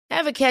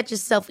Ever catch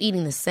yourself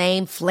eating the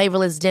same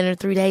flavorless dinner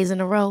 3 days in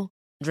a row?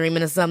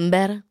 Dreaming of something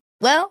better?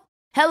 Well,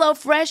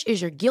 HelloFresh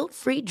is your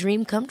guilt-free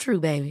dream come true,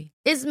 baby.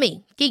 It's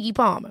me, Keke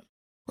Palmer.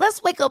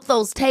 Let's wake up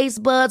those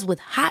taste buds with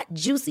hot,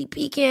 juicy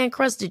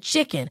pecan-crusted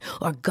chicken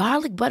or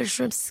garlic butter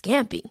shrimp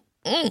scampi.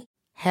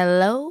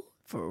 Hello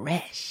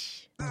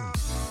Fresh.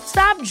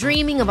 Stop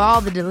dreaming of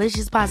all the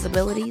delicious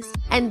possibilities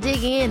and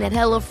dig in at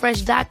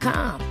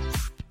HelloFresh.com.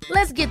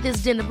 Let's get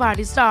this dinner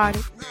party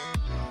started.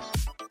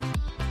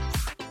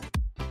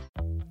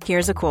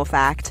 Here's a cool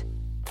fact.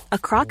 A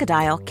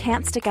crocodile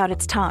can't stick out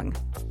its tongue.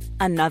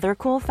 Another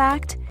cool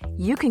fact,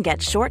 you can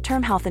get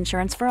short-term health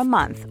insurance for a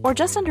month or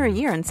just under a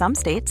year in some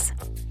states.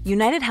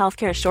 United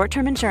Healthcare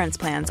short-term insurance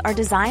plans are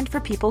designed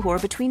for people who are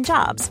between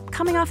jobs,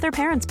 coming off their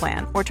parents'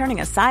 plan, or turning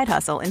a side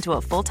hustle into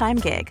a full-time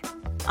gig.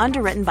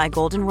 Underwritten by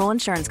Golden Rule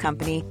Insurance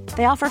Company,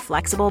 they offer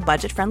flexible,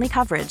 budget-friendly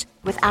coverage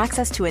with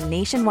access to a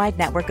nationwide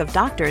network of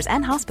doctors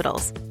and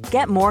hospitals.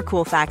 Get more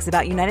cool facts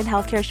about United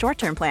Healthcare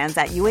short-term plans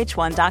at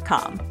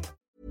uh1.com.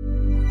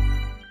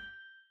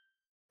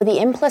 The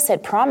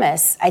implicit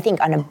promise, I think,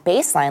 on a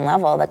baseline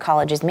level that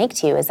colleges make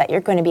to you is that you're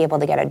going to be able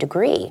to get a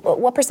degree.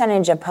 What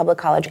percentage of public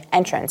college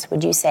entrants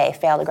would you say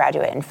fail to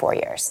graduate in 4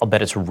 years? I'll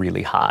bet it's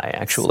really high,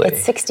 actually.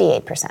 It's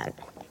 68%.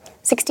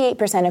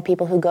 68% of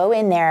people who go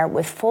in there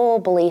with full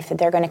belief that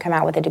they're going to come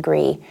out with a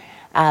degree,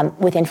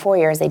 within 4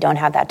 years they don't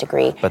have that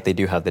degree. But they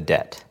do have the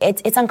debt.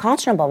 It's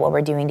unconscionable what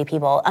we're doing to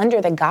people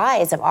under the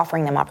guise of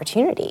offering them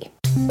opportunity.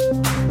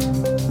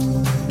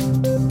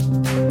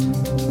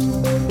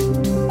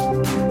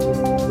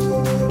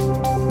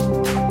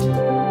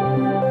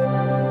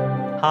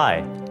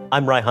 Hi,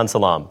 I'm Reihan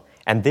Salam,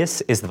 and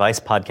this is the Vice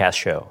Podcast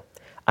Show.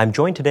 I'm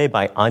joined today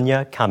by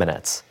Anya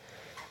Kamenetz,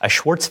 a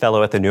Schwartz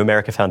Fellow at the New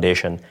America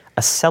Foundation,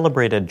 a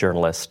celebrated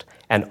journalist,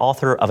 and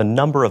author of a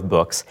number of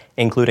books,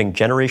 including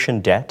Generation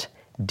Debt,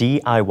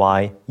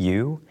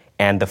 DIYU,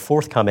 and the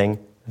forthcoming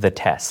The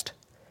Test.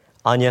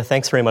 Anya,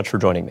 thanks very much for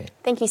joining me.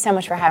 Thank you so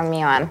much for having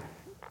me on.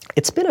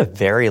 It's been a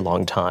very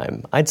long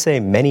time, I'd say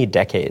many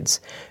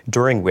decades,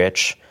 during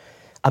which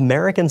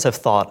Americans have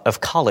thought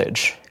of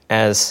college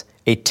as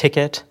a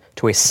ticket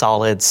to a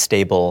solid,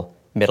 stable,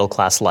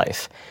 middle-class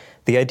life.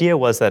 The idea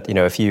was that,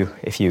 if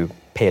you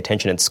pay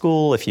attention in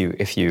school, if you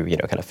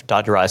kind of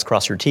dot your I's,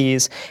 cross your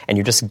T's, and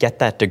you just get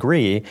that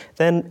degree,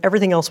 then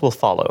everything else will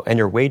follow, and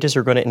your wages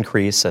are going to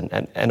increase,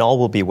 and all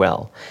will be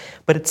well.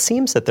 But it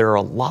seems that there are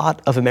a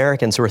lot of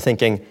Americans who are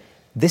thinking,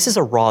 this is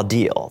a raw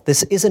deal.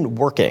 This isn't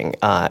working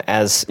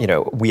as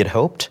we had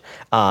hoped,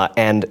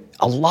 and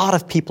a lot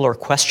of people are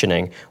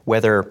questioning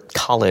whether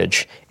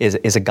college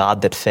is a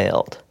god that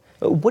failed.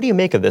 What do you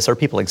make of this? Are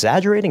people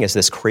exaggerating? Is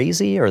this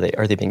crazy? Are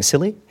they being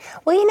silly?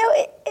 Well,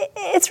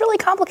 it's really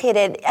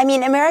complicated. I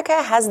mean,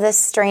 America has this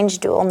strange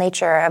dual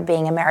nature of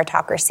being a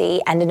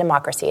meritocracy and a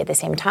democracy at the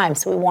same time.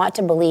 So we want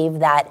to believe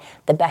that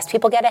the best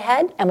people get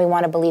ahead, and we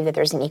want to believe that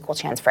there's an equal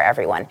chance for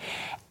everyone.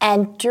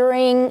 And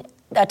during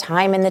a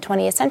time in the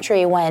 20th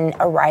century when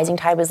a rising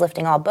tide was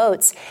lifting all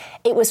boats,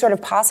 it was sort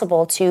of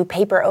possible to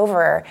paper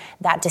over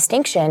that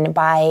distinction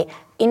by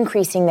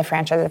increasing the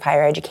franchise of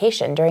higher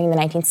education. During the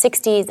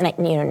 1960s,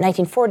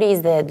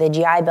 1940s, the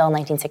GI Bill,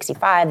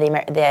 1965,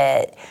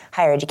 the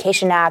Higher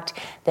Education Act,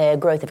 the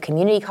growth of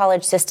community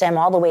college system,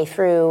 all the way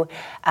through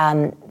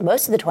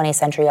most of the 20th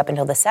century up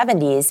until the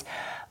 70s,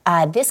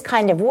 this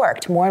kind of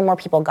worked. More and more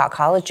people got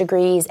college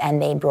degrees,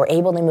 and they were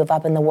able to move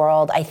up in the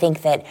world. I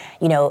think that,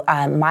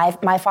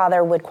 my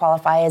father would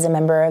qualify as a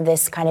member of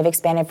this kind of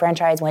expanded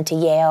franchise, went to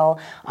Yale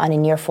on a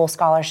near full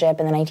scholarship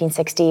in the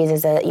 1960s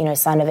as a,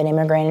 son of an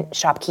immigrant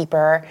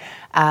shopkeeper.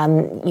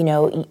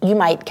 You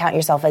might count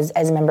yourself as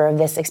a member of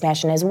this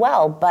expansion as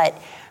well, but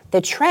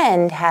the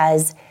trend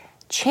has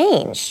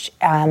changed.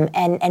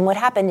 And what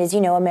happened is,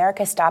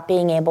 America stopped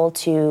being able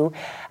to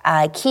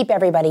keep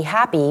everybody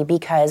happy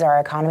because our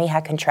economy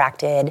had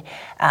contracted.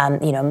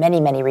 Many,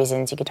 many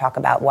reasons you could talk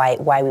about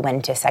why we went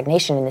into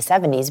stagnation in the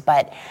 70s.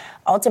 But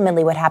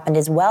ultimately what happened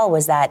as well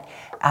was that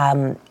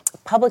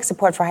public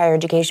support for higher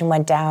education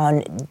went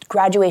down,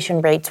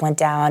 graduation rates went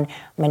down,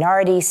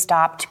 minorities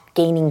stopped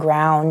gaining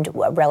ground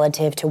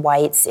relative to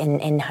whites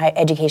in higher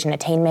education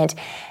attainment,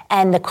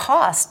 and the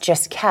cost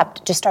just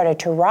started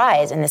to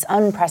rise in this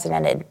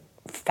unprecedented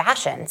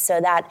fashion,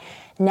 so that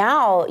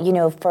now,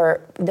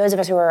 for those of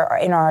us who are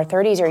in our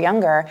 30s or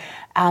younger,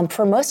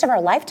 for most of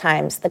our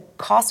lifetimes, the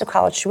cost of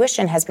college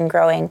tuition has been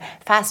growing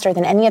faster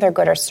than any other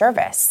good or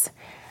service.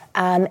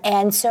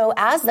 And so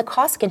as the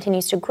cost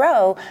continues to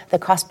grow, the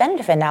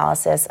cost-benefit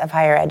analysis of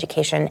higher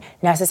education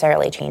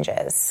necessarily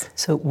changes.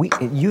 So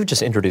you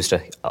just introduced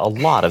a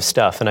lot of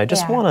stuff, and I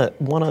just want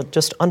to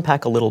just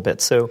unpack a little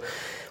bit. So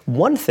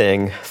one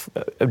thing,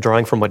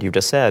 drawing from what you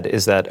just said,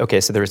 is that,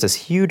 so there was this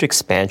huge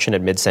expansion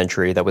at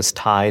mid-century that was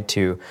tied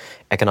to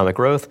economic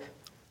growth,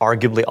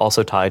 arguably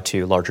also tied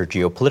to larger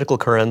geopolitical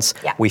currents.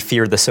 Yeah. We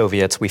feared the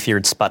Soviets, we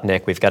feared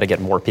Sputnik, we've got to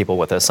get more people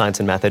with a science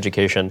and math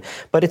education.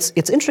 But it's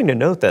interesting to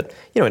note that,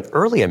 in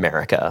early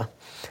America,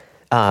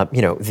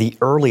 the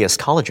earliest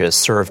colleges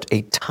served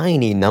a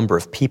tiny number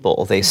of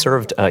people. They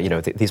served,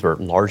 these were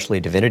largely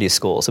divinity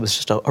schools. It was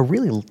just a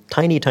really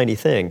tiny, tiny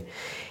thing.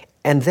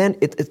 And then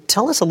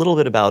tell us a little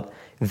bit about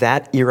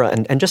that era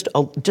and just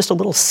a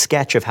little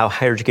sketch of how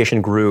higher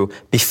education grew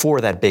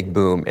before that big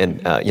boom in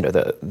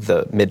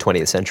the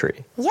mid-20th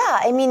century. Yeah,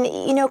 I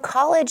mean,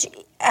 college,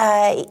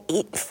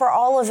 for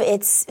all of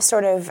its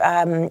sort of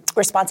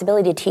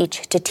responsibility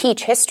to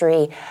teach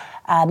history,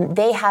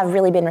 they have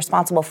really been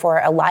responsible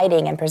for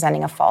eliding and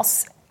presenting a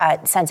false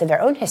sense of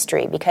their own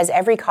history, because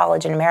every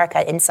college in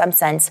America, in some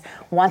sense,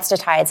 wants to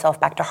tie itself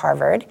back to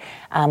Harvard,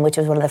 which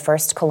was one of the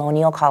first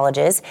colonial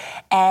colleges.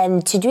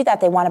 And to do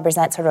that, they want to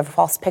present sort of a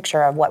false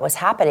picture of what was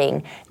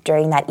happening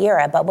during that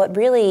era. But what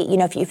really,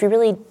 if you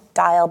really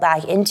dial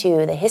back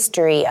into the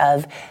history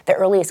of the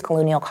earliest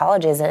colonial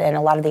colleges, and a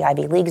lot of the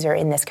Ivy Leagues are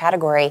in this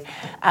category,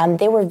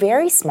 they were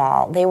very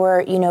small. They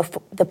were,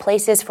 the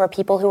places for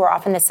people who were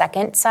often the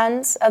second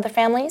sons of the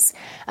families,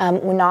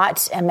 were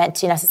not meant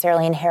to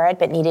necessarily inherit,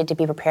 but needed to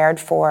be prepared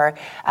for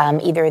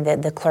either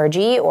the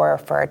clergy or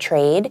for a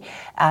trade.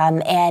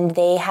 And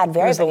they had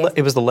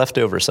it was the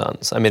leftover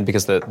sons. I mean,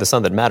 because the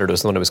son that mattered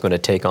was the one who was going to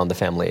take on the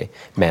family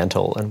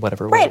mantle and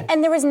whatever. Right,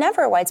 and there was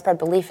never a widespread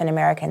belief in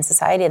American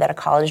society that a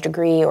college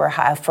degree or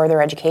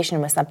further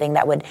education was something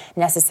that would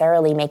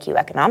necessarily make you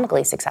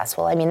economically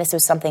successful. I mean, this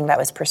was something that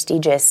was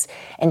prestigious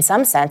in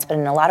some sense, but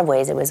in a lot of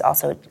ways it was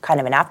also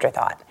kind of an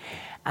afterthought.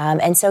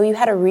 And so you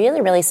had a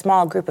really, really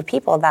small group of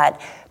people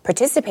that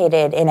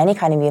participated in any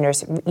kind of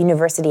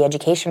university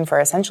education for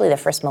essentially the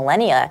first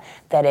millennia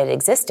that it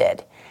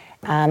existed.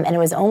 And it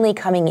was only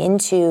coming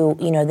into,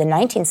 the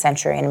 19th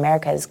century in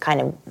America's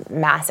kind of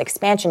mass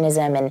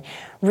expansionism and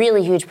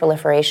really huge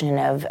proliferation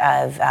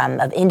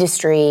of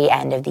industry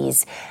and of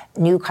these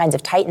new kinds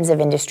of titans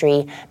of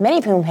industry, many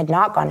of whom had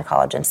not gone to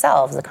college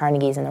themselves, the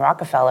Carnegies and the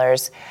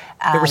Rockefellers.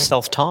 They were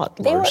self-taught,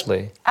 largely.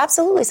 They were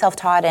absolutely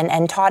self-taught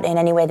and taught in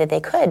any way that they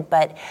could,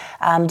 but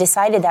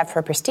decided that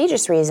for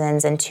prestigious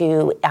reasons and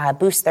to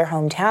boost their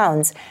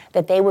hometowns,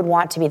 that they would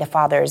want to be the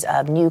fathers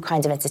of new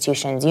kinds of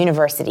institutions,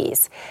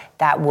 universities,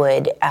 that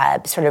would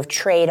sort of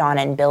trade on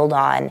and build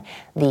on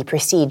the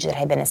prestige that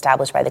had been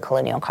established by the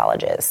colonial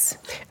colleges.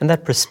 And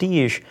that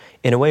prestige,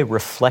 in a way,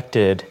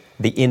 reflected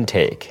the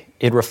intake.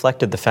 It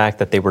reflected the fact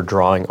that they were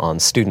drawing on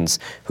students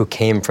who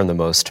came from the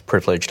most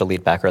privileged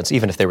elite backgrounds,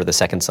 even if they were the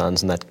second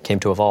sons, and that came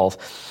to evolve.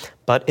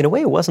 But in a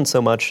way, it wasn't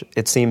so much,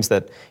 it seems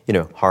that,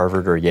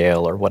 Harvard or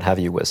Yale or what have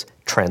you was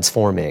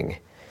transforming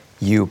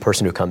you,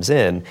 person who comes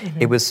in.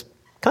 Mm-hmm. It was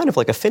kind of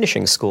like a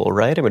finishing school,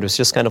 right? I mean, it was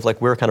just kind of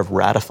like we're kind of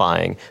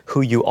ratifying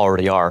who you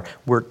already are.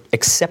 We're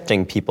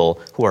accepting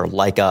people who are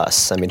like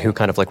us, who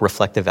kind of like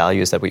reflect the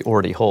values that we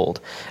already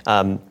hold.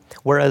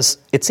 Whereas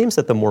it seems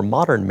that the more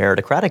modern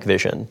meritocratic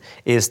vision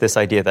is this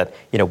idea that,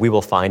 we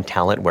will find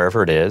talent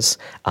wherever it is,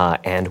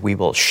 and we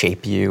will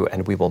shape you,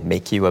 and we will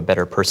make you a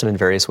better person in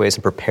various ways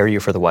and prepare you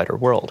for the wider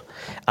world.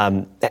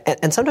 And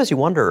sometimes you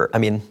wonder,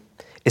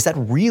 is that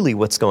really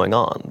what's going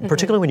on? Mm-hmm.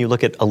 Particularly when you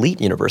look at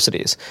elite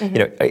universities.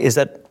 Mm-hmm. Is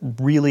that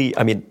really,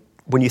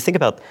 when you think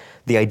about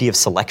the idea of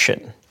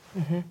selection,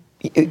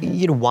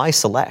 mm-hmm. Why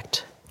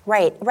select?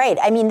 Right.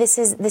 This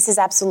is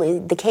absolutely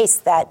the case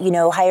that,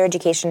 higher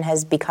education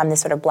has become this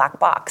sort of black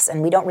box,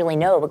 and we don't really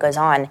know what goes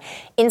on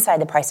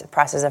inside the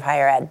process of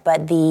higher ed.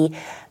 But the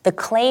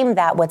claim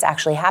that what's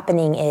actually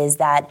happening is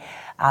that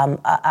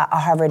a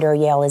Harvard or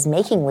Yale is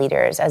making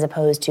leaders as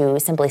opposed to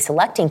simply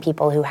selecting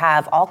people who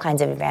have all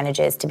kinds of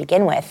advantages to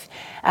begin with,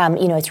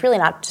 it's really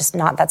not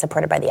that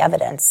supported by the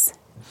evidence.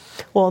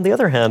 Well, on the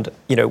other hand,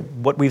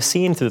 what we've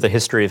seen through the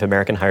history of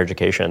American higher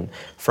education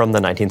from the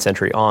 19th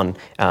century on,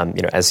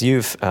 as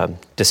you've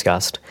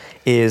discussed,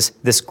 is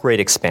this great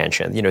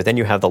expansion. Then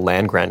you have the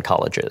land-grant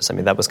colleges.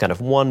 That was kind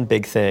of one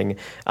big thing,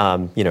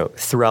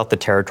 throughout the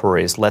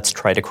territories. Let's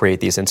try to create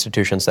these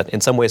institutions that in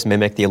some ways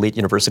mimic the elite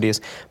universities,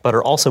 but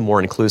are also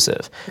more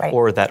inclusive, right.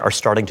 Or that are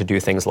starting to do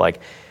things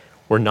like,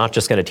 we're not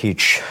just going to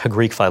teach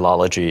Greek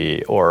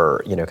philology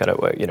or,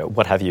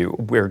 what have you.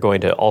 We're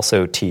going to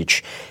also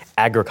teach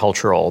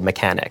agricultural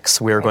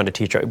mechanics. We're going to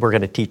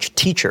teach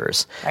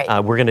teachers.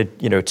 Right. We're going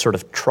to, sort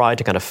of try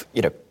to kind of,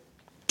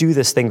 do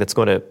this thing that's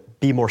going to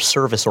be more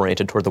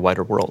service-oriented toward the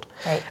wider world.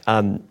 Right.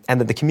 And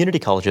that the community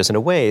colleges, in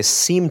a way,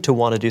 seem to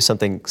want to do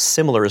something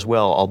similar as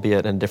well,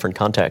 albeit in a different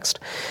context.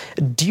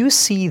 Do you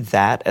see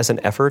that as an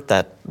effort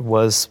that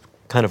was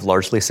kind of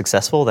largely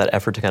successful, that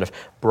effort to kind of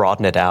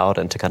broaden it out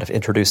and to kind of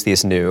introduce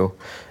these new...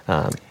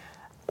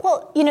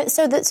 Well,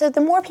 so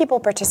the more people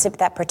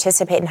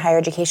participate in higher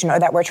education, or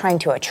that we're trying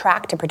to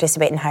attract to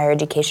participate in higher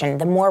education,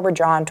 the more we're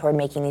drawn toward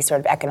making these sort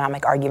of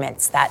economic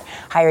arguments that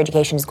higher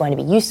education is going to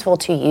be useful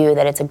to you,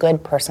 that it's a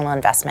good personal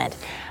investment,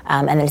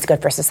 and that it's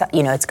good for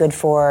society, it's good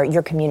for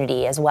your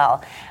community as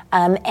well.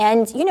 And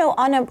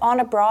on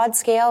a broad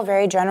scale,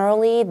 very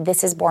generally,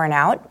 this is borne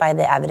out by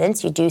the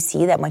evidence. You do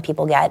see that when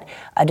people get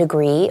a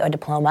degree, a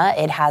diploma,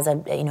 it has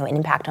an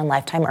impact on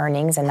lifetime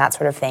earnings and that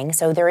sort of thing.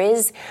 So there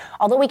is,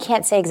 although we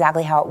can't say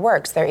exactly how it works,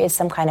 works, there is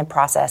some kind of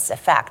process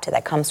effect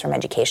that comes from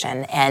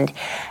education. And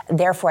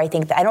therefore, I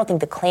don't think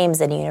the claims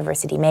that a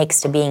university makes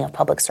to being of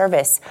public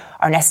service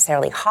are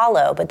necessarily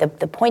hollow. But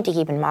the point to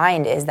keep in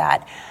mind is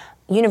that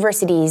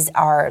universities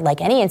are,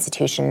 like any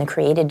institution,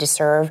 created to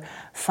serve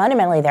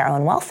fundamentally their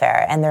own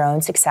welfare and their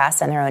own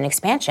success and their own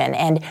expansion.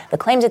 And the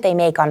claims that they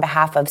make on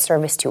behalf of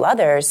service to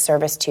others,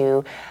 service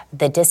to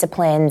the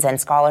disciplines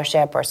and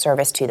scholarship, or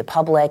service to the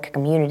public,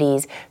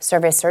 communities,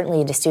 service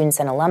certainly to students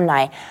and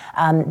alumni,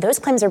 those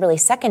claims are really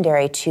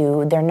secondary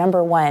to their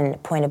number one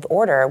point of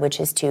order, which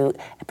is to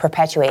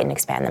perpetuate and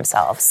expand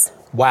themselves.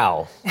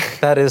 Wow,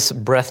 that is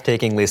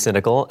breathtakingly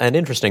cynical and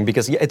interesting,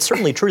 because it's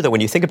certainly true that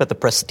when you think about the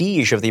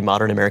prestige of the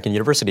modern American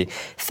university,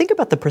 think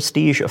about the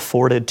prestige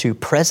afforded to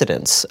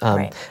presidents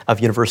of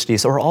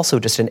universities, or also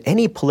just in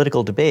any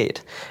political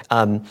debate.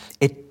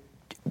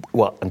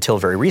 Well, until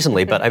very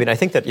recently, but I mean, I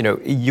think that,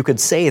 you could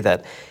say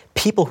that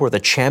people who are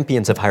the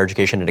champions of higher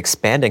education and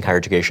expanding higher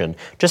education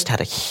just had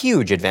a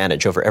huge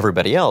advantage over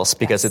everybody else,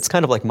 because it's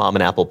kind of like mom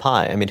and apple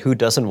pie. I mean, who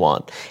doesn't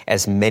want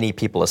as many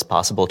people as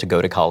possible to go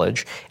to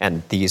college?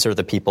 And these are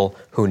the people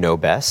who know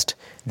best.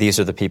 These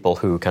are the people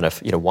who kind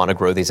of, want to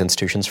grow these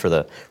institutions for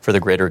the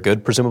greater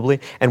good, presumably.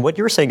 And what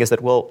you're saying is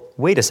that, well,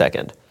 wait a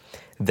second.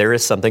 There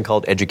is something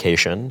called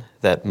education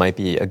that might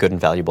be a good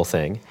and valuable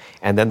thing.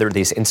 And then there are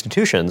these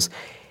institutions.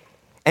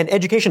 And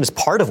education is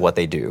part of what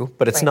they do,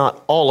 but it's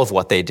not all of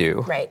what they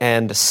do. Right.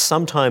 And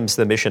sometimes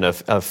the mission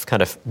of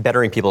kind of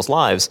bettering people's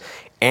lives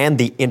and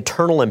the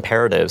internal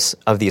imperatives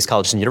of these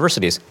colleges and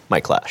universities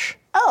might clash.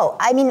 Oh,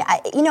 I mean,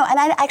 and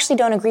I actually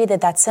don't agree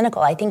that that's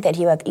cynical. I think that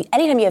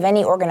anytime you have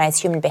any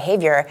organized human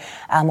behavior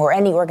or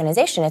any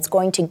organization, it's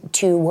going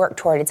to work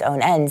toward its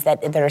own ends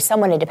that are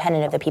somewhat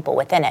independent of the people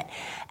within it.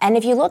 And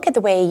if you look at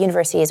the way a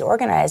university is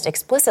organized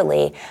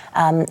explicitly,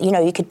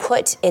 you could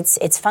put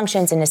its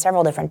functions into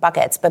several different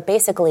buckets. But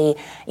basically,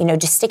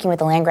 just sticking with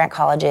the land-grant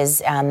colleges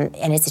and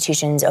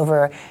institutions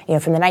over,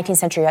 from the 19th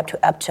century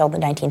up till the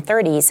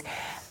 1930s,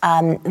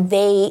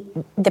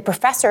 the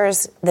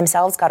professors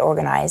themselves got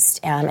organized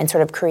and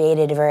sort of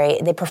created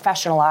they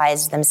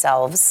professionalized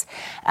themselves,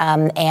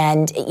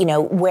 and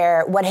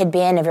where what had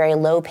been a very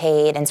low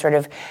paid and sort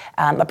of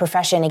a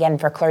profession, again,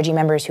 for clergy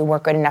members who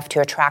weren't good enough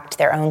to attract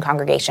their own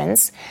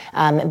congregations,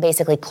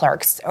 basically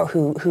clerks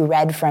who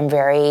read from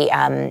very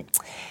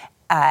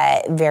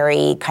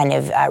kind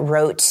of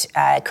rote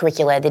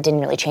curricula that didn't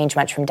really change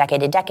much from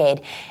decade to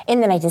decade,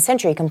 in the 19th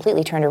century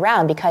completely turned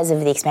around because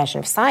of the expansion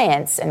of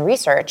science and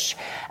research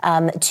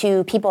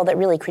to people that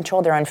really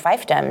controlled their own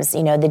fiefdoms,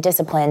 the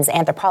disciplines,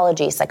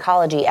 anthropology,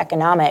 psychology,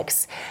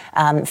 economics,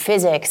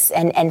 physics,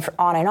 and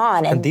on and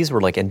on. And these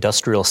were like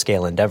industrial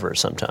scale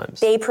endeavors sometimes.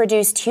 They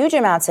produced huge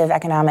amounts of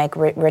economic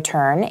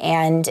return,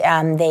 and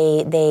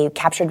they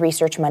captured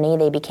research money.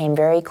 They became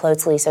very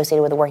closely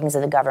associated with the workings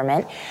of the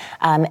government.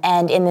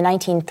 And in the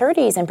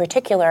 1930s in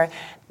particular,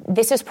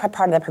 this is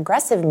part of the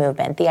progressive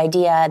movement, the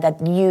idea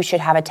that you should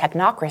have a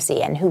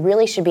technocracy, and who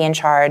really should be in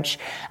charge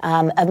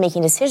of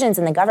making decisions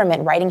in the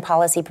government, writing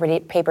policy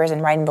papers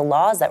and writing the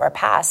laws that were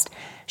passed,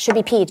 should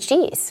be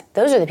PhDs.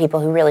 Those are the people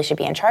who really should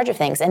be in charge of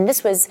things. And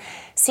this was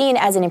seen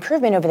as an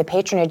improvement over the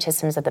patronage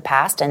systems of the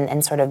past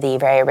and sort of the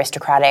very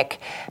aristocratic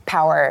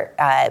power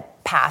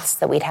paths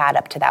that we'd had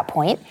up to that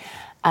point.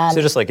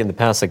 So just like in the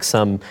past, like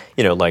some,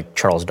 like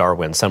Charles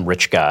Darwin, some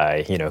rich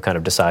guy, kind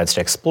of decides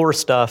to explore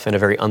stuff in a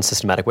very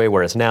unsystematic way,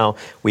 whereas now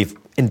we've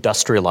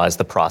industrialized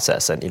the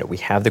process and, we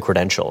have the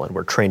credential and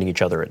we're training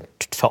each other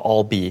to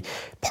all be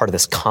part of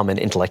this common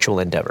intellectual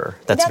endeavor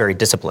that's very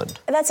disciplined.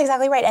 That's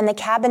exactly right. And the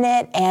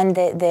cabinet and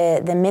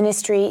the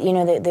ministry,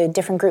 the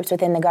different groups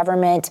within the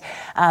government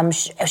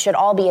should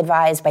all be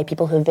advised by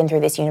people who've been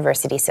through this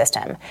university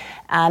system.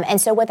 And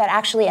so what that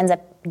actually ends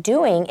up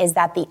doing is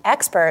that the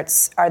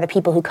experts are the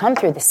people who come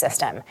through the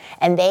system,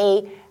 and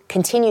they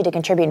continue to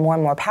contribute more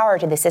and more power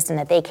to the system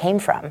that they came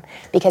from.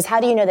 Because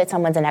how do you know that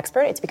someone's an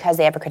expert? It's because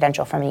they have a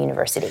credential from a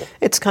university.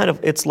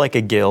 It's like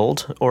a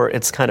guild, or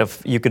it's kind of,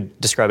 you could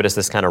describe it as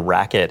this kind of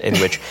racket in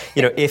which,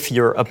 if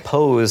you're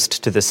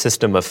opposed to the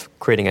system of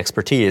creating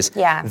expertise,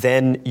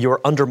 then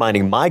you're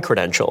undermining my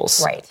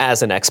credentials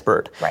as an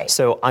expert. Right.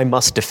 So I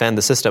must defend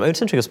the system.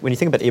 It's interesting because when you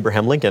think about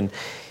Abraham Lincoln,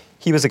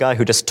 he was a guy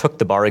who just took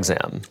the bar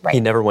exam. Right. He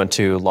never went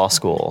to law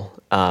school.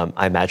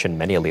 I imagine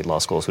many elite law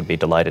schools would be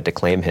delighted to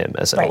claim him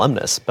as an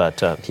alumnus,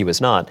 but he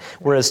was not.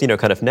 Whereas,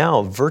 kind of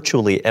now,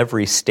 virtually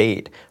every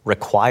state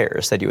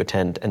requires that you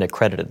attend an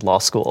accredited law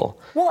school.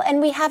 Well, and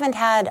we haven't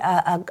had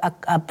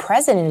a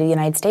president of the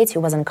United States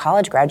who wasn't a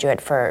college graduate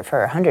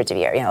for hundreds of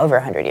years, over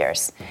 100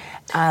 years.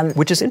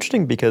 Which is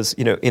interesting because,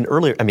 in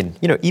earlier,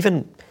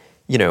 even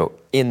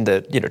in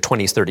the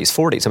 20s, 30s,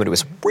 40s, it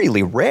was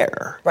really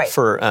rare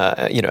for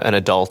an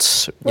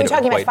adult. We're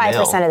talking about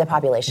 5% male. of the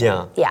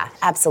population. Yeah,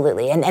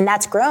 absolutely, and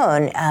that's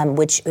grown,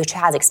 which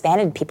has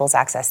expanded people's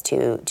access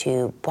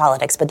to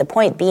politics. But the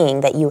point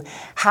being that you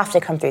have to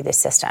come through this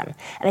system,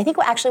 and I think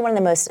actually one of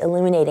the most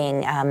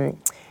illuminating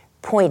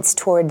points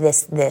toward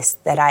this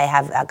that I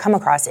have come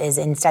across is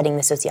in studying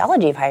the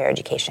sociology of higher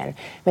education.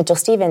 Mitchell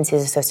Stevens,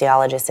 who's a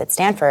sociologist at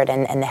Stanford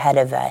and the head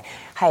of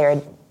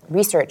higher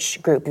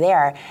research group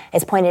there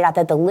has pointed out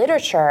that the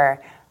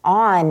literature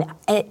on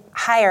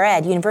higher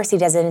ed,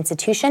 university as an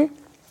institution,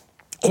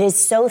 it is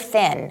so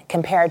thin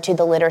compared to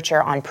the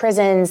literature on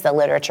prisons, the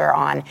literature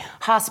on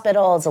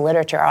hospitals, the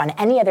literature on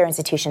any other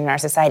institution in our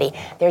society.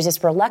 There's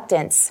this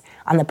reluctance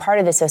on the part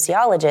of the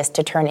sociologist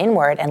to turn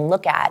inward and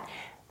look at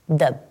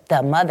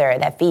the mother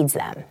that feeds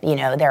them,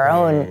 their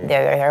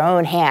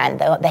own hand,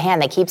 the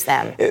hand that keeps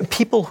them.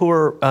 People who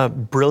are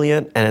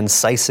brilliant and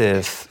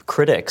incisive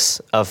critics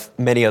of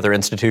many other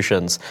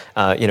institutions,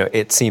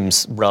 it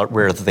seems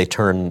rare that they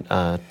turn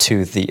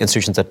to the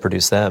institutions that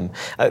produce them.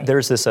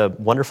 There's this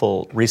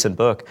wonderful recent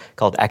book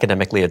called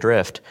Academically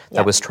Adrift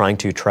that was trying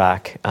to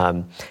track,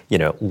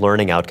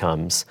 learning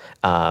outcomes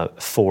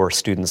for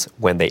students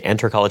when they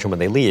enter college and when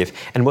they leave.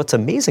 And what's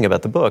amazing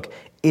about the book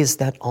is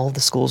that all the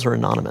schools are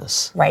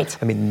anonymous. Right.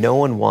 I mean, no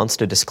one wants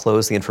to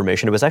disclose the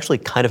information. It was actually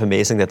kind of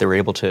amazing that they were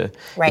able to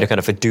kind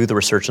of do the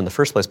research in the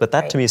first place. But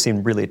that to me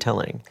seemed really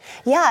telling.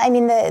 Yeah, I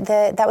mean,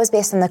 that was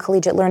based on the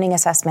Collegiate Learning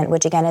Assessment,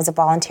 which again is a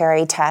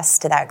voluntary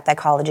test that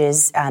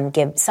colleges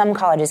give. Some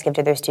colleges give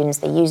to their students.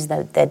 They use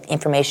the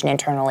information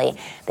internally.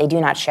 They do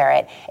not share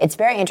it. It's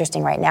very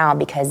interesting right now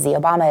because the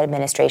Obama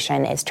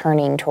administration is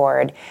turning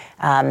toward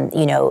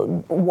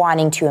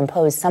wanting to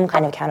impose some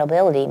kind of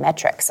accountability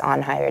metrics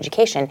on higher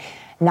education,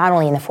 not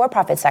only in the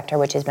for-profit sector,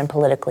 which has been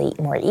politically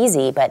more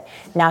easy, but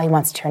now he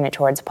wants to turn it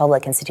towards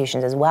public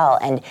institutions as well.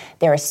 And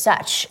there is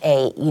such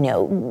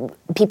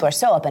people are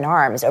so up in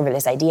arms over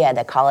this idea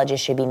that colleges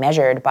should be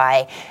measured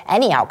by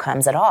any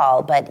outcomes at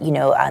all. But,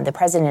 the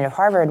president of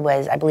Harvard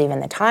was, I believe, in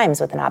the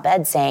Times with an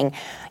op-ed saying,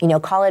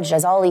 college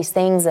does all these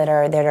things that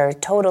are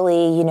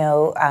totally,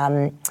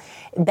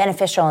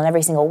 beneficial in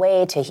every single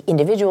way to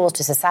individuals,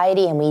 to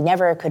society, and we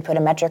never could put a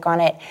metric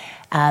on it,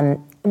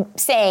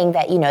 saying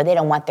that, they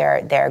don't want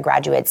their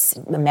graduates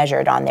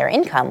measured on their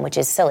income, which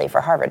is silly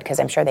for Harvard, because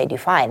I'm sure they do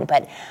fine.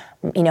 But,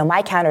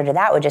 my counter to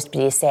that would just be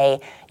to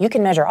say, you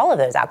can measure all of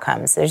those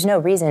outcomes. There's no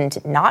reason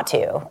not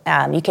to.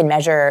 You can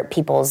measure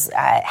people's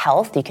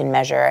health. You can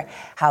measure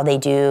how they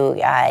do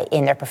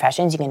in their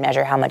professions. You can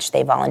measure how much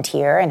they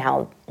volunteer and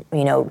how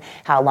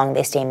long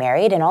they stay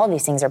married, and all of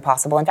these things are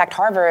possible. In fact,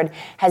 Harvard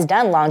has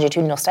done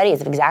longitudinal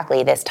studies of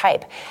exactly this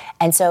type.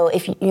 And so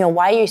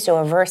why are you so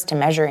averse to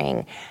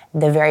measuring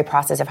the very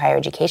process of higher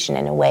education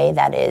in a way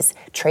that is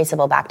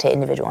traceable back to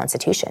individual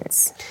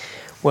institutions?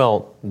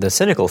 Well, the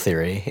cynical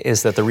theory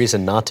is that the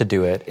reason not to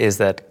do it is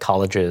that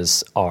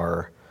colleges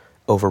are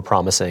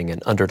overpromising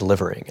and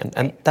underdelivering.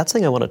 And that's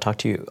something I want to talk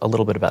to you a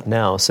little bit about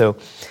now. So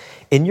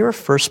in your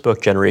first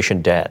book,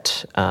 Generation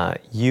Debt,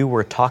 you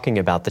were talking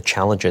about the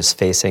challenges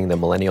facing the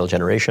millennial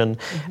generation.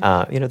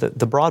 Mm-hmm.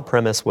 The broad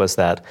premise was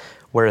that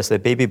whereas the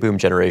baby boom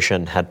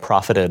generation had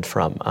profited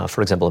from,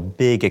 for example, a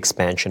big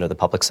expansion of the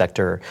public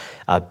sector,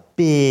 a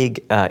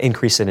big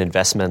increase in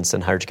investments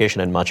in higher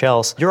education and much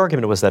else, your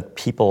argument was that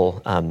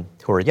people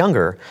who are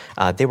younger,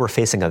 they were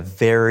facing a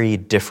very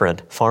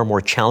different, far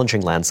more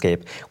challenging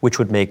landscape, which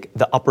would make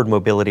the upward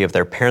mobility of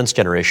their parents'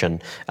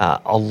 generation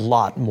a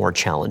lot more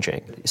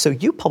challenging. So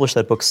you published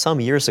that book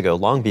some years ago,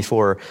 long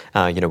before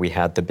we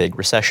had the big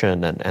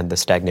recession and the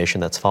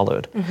stagnation that's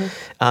followed.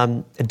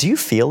 Mm-hmm. Do you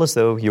feel as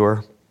though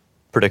your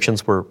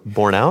predictions were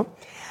borne out?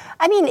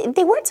 I mean,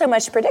 they weren't so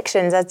much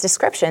predictions as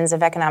descriptions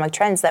of economic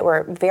trends that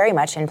were very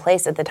much in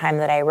place at the time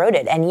that I wrote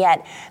it. And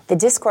yet, the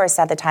discourse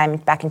at the time,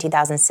 back in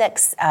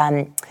 2006,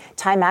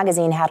 Time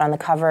magazine had on the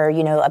cover,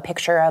 a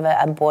picture of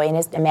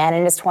a man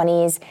in his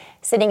 20s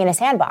sitting in a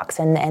sandbox,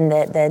 and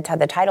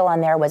the title on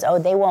there was, "Oh,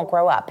 they won't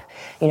grow up."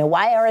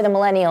 Why are the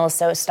millennials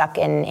so stuck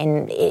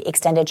in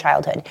extended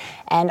childhood?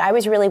 And I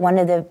was really one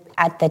of the,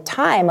 at the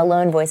time, a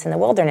lone voice in the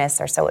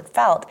wilderness, or so it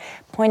felt,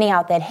 pointing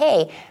out that,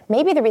 hey,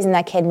 maybe the reason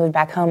that kid moved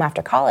back home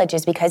after college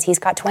is because he's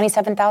got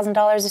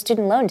 $27,000 of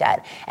student loan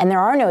debt, and there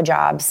are no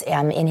jobs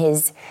in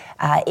his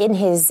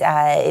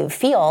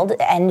field,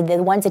 and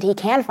the ones that he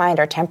can find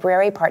are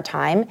temporary,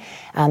 part-time,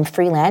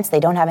 freelance. They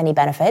don't have any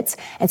benefits,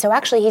 and so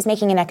actually he's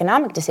making an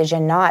economic decision,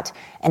 not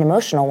an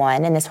emotional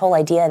one. And this whole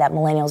idea that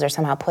millennials are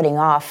somehow putting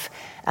off,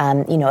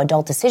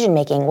 adult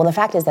decision-making. Well, the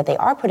fact is that they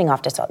are putting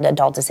off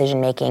adult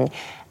decision-making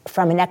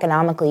from an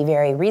economically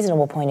very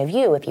reasonable point of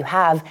view. If you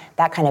have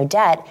that kind of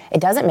debt, it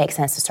doesn't make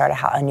sense to start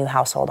a new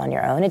household on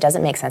your own. It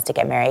doesn't make sense to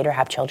get married or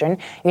have children.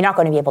 You're not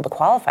going to be able to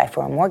qualify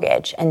for a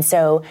mortgage. And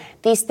so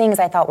these things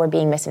I thought were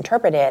being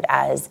misinterpreted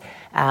as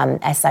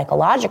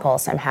psychological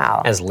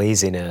somehow. As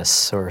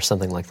laziness or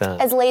something like that.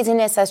 As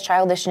laziness, as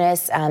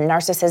childishness,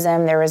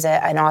 narcissism. There was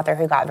an author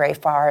who got very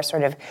far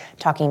sort of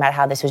talking about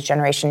how this was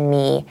Generation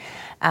Me.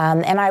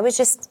 And I was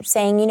just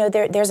saying,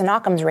 there's an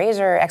Occam's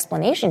razor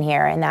explanation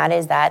here, and that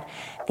is that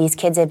these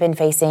kids have been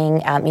facing,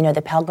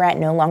 the Pell Grant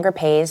no longer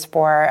pays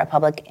for a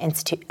public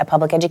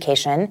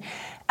education.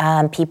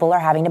 People are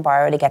having to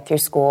borrow to get through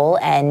school,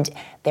 and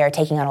they're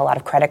taking on a lot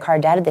of credit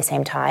card debt at the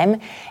same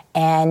time.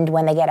 And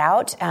when they get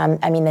out,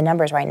 the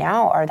numbers right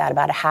now are that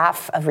about a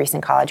half of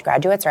recent college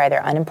graduates are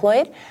either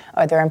unemployed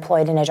or they're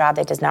employed in a job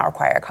that does not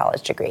require a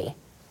college degree.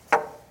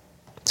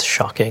 It's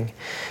shocking.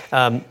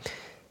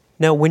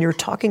 Now, when you're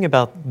talking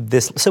about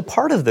this, so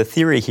part of the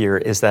theory here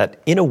is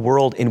that in a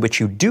world in which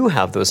you do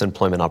have those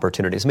employment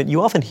opportunities, I mean,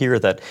 you often hear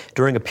that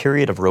during a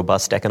period of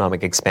robust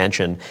economic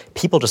expansion,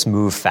 people just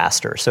move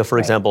faster. So, for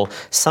example,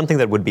 something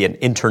that would be an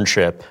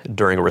internship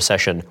during a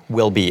recession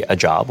will be a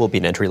job, will be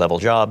an entry-level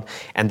job,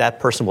 and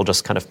that person will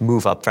just kind of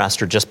move up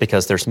faster just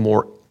because there's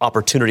more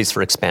opportunities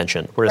for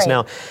expansion. Whereas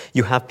now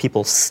you have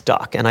people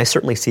stuck, and I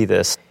certainly see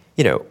this,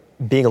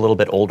 being a little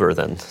bit older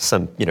than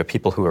some,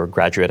 people who are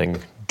graduating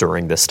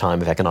during this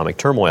time of economic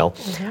turmoil.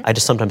 I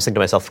just sometimes think to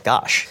myself,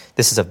 gosh,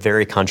 this is a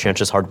very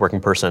conscientious, hardworking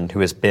person who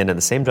has been in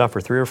the same job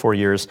for 3 or 4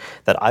 years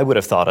that I would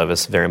have thought of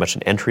as very much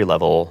an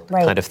entry-level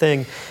kind of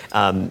thing.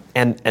 And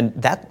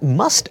that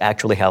must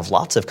actually have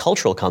lots of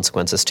cultural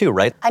consequences too,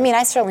 right? I mean,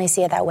 I certainly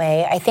see it that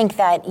way. I think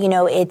that,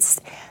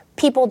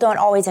 people don't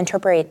always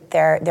interpret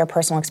their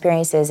personal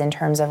experiences in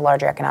terms of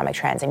larger economic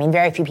trends. I mean,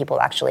 very few people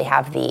actually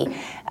have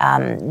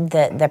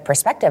the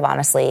perspective,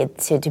 honestly,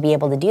 to be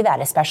able to do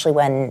that, especially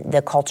when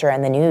the culture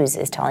and the news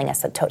is telling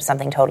us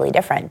something totally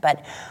different.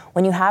 But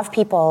when you have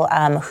people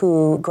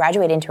who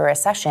graduate into a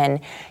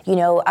recession,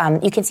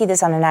 you can see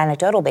this on an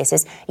anecdotal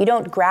basis. You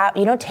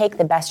don't take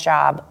the best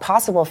job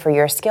possible for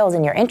your skills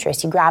and your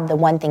interests. You grab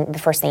the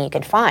first thing you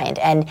can find,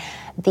 and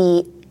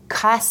the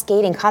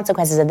cascading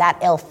consequences of that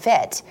ill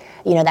fit,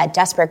 that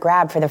desperate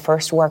grab for the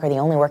first work or the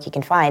only work you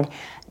can find,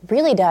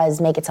 really does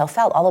make itself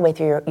felt all the way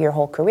through your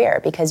whole career,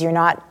 because you're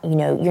not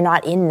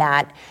in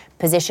that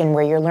position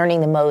where you're learning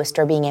the most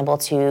or being able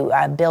to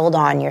build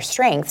on your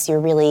strengths. You're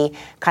really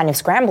kind of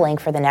scrambling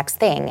for the next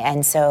thing.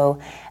 And so,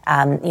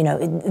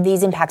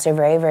 these impacts are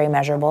very, very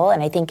measurable,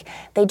 and I think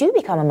they do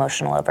become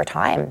emotional over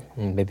time.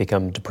 They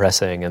become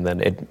depressing, and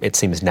then it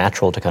seems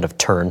natural to kind of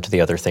turn to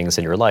the other things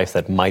in your life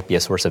that might be a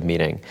source of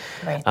meaning.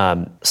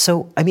 Right.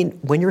 So, I mean,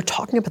 when you're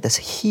talking about this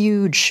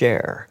huge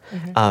share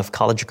of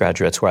college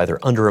graduates who are either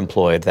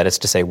underemployed, that is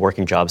to say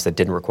working jobs that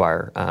didn't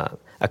require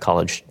a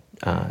college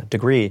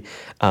degree,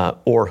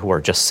 or who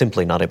are just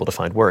simply not able to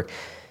find work,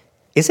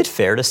 is it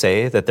fair to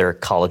say that their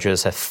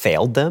colleges have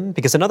failed them?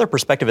 Because another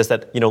perspective is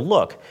that,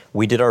 look,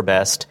 we did our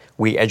best,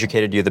 we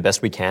educated you the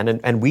best we can,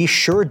 and we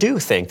sure do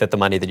think that the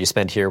money that you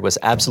spent here was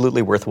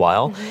absolutely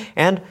worthwhile.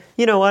 And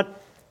you know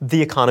what?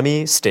 The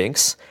economy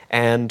stinks,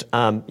 and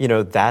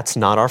that's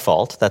not our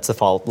fault. That's the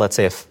fault, let's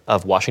say,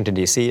 of Washington,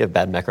 D.C., of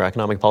bad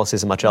macroeconomic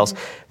policies and much else.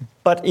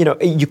 But,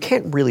 you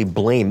can't really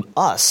blame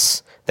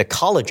us, the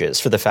colleges,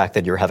 for the fact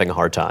that you're having a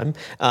hard time.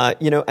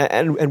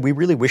 And we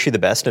really wish you the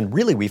best, and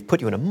really we've put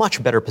you in a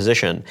much better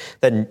position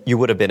than you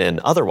would have been in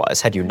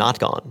otherwise had you not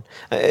gone.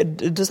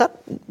 Does that,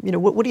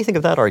 what do you think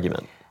of that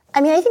argument? I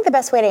mean, I think the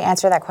best way to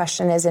answer that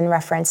question is in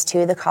reference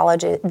to the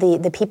college,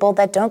 the people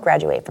that don't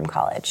graduate from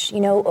college.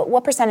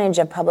 What percentage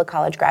of public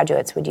college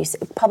graduates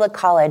public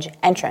college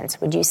entrants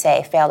would you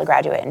say fail to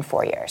graduate in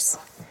 4 years?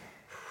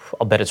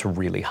 I'll bet it's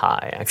really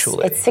high,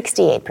 actually. It's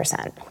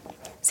 68%.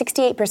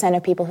 68%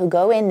 of people who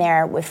go in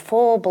there with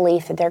full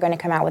belief that they're going to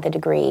come out with a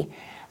degree,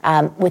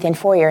 within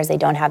 4 years they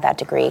don't have that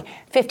degree.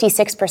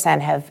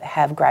 56%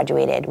 have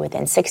graduated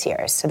within 6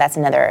 years. So that's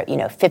another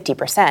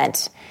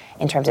 50%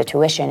 in terms of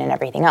tuition and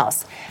everything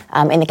else.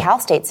 In the Cal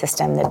State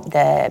system,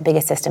 the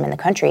biggest system in the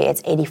country,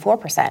 it's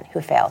 84%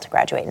 who fail to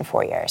graduate in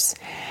 4 years.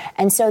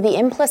 And so the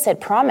implicit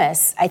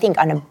promise, I think,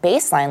 on a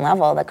baseline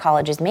level that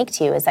colleges make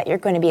to you is that you're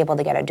going to be able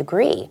to get a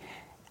degree.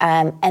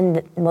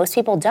 And most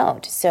people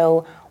don't.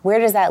 So where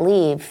does that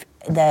leave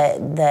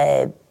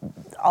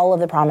all of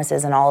the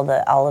promises and all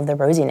of the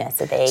rosiness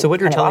that they? So what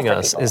you're telling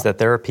us people? Is that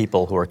there are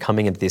people who are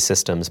coming into these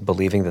systems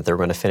believing that they're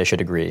going to finish a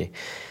degree.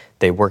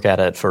 They work at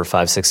it for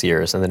 5-6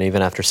 years, and then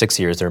even after 6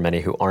 years, there are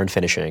many who aren't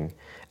finishing,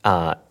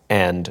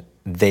 and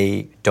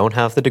they don't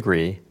have the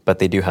degree, but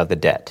they do have the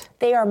debt.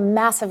 They are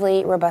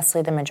massively,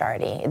 robustly the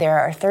majority. There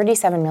are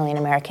 37 million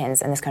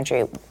Americans in this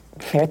country.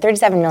 There are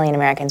 37 million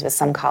Americans with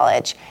some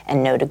college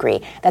and no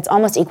degree. That's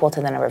almost equal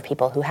to the number of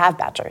people who have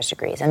bachelor's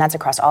degrees, and that's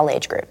across all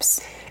age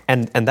groups.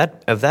 And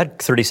that of that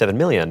 37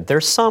 million,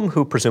 there's some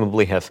who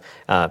presumably have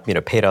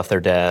paid off their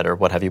debt or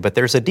what have you, but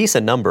there's a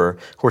decent number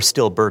who are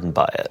still burdened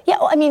by it. Yeah,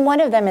 well, I mean, one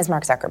of them is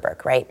Mark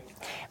Zuckerberg, right?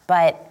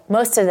 But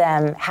most of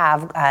them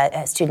have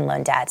student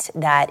loan debt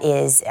that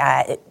is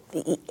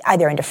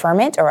either in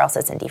deferment or else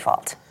it's in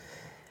default.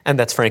 And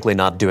that's frankly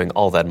not doing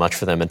all that much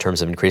for them in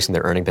terms of increasing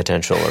their earning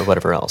potential or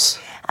whatever else.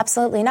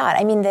 Absolutely not.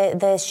 I mean,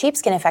 the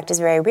sheepskin effect is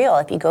very real.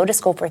 If you go to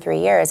school for 3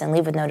 years and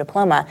leave with no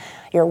diploma,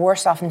 you're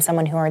worse off than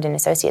someone who earned an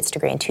associate's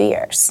degree in 2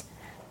 years.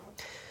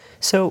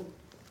 So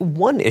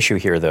one issue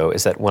here, though,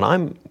 is that when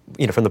I'm,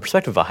 from the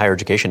perspective of a higher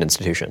education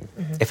institution,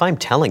 if I'm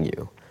telling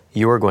you,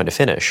 you are going to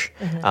finish,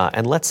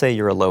 and let's say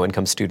you're a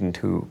low-income student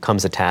who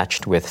comes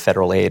attached with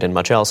federal aid and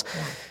much else,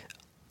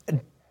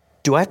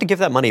 do I have to give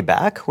that money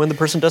back when the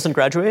person doesn't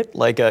graduate?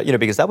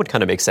 Because that would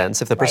kind of make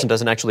sense if the person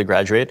doesn't actually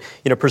graduate.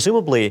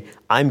 Presumably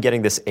I'm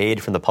getting this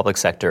aid from the public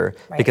sector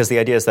because the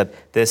idea is that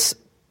this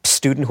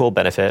student who will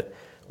benefit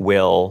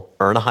will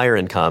earn a higher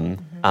income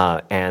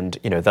and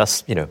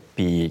thus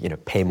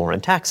pay more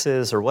in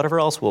taxes or whatever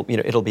else.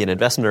 It'll be an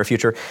investment in our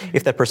future.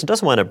 If that person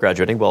doesn't wind up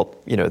graduating,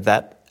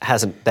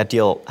 that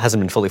deal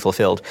hasn't been fully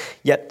fulfilled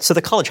yet. So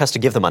the college has to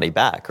give the money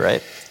back,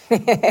 right?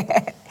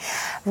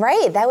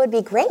 Right. That would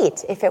be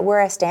great if it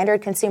were a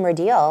standard consumer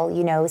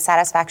deal,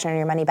 satisfaction on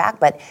your money back.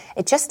 But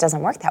it just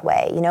doesn't work that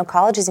way.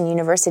 Colleges and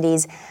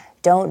universities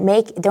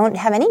don't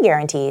have any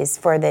guarantees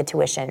for the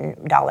tuition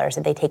dollars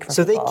that they take from people.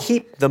 So they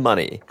keep the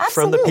money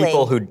Absolutely. from the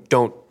people who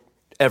don't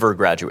ever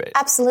graduate.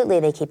 Absolutely,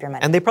 they keep your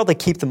money. And they probably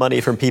keep the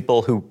money from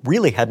people who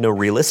really had no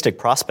realistic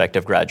prospect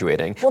of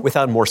graduating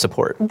without more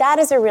support. That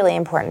is a really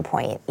important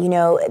point.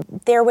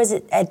 There was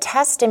a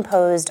test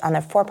imposed on the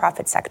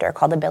for-profit sector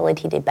called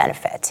ability to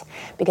benefit,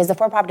 because the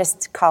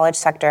for-profit college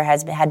sector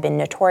had been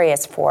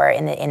notorious for,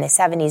 in the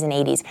 70s and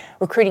 80s,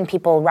 recruiting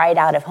people right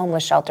out of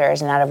homeless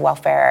shelters and out of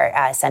welfare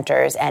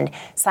centers and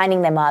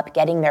signing them up,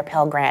 getting their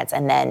Pell Grants,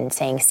 and then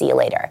saying, see you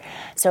later.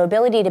 So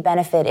ability to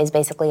benefit is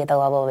basically at the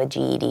level of a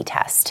GED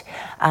test.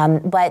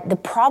 But the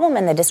problem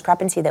and the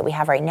discrepancy that we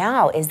have right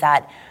now is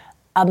that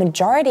a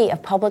majority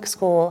of public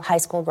school, high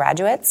school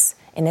graduates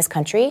in this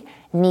country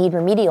need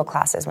remedial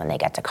classes when they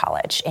get to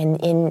college.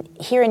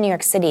 Here in New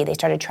York City, they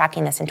started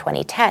tracking this in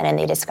 2010, and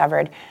they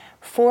discovered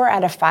 4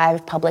 out of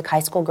 5 public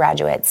high school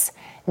graduates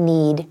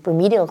need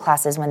remedial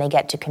classes when they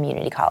get to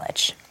community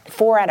college.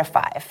 4 out of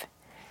 5.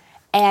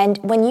 And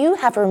when you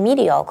have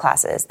remedial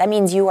classes, that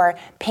means you are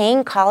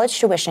paying college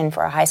tuition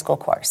for a high school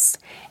course.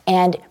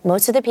 And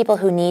most of the people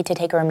who need to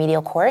take a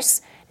remedial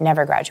course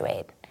never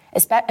graduate.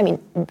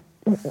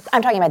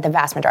 I'm talking about the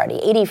vast majority.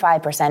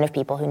 85% of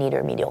people who need a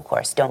remedial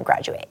course don't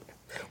graduate.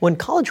 When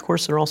college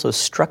courses are also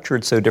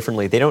structured so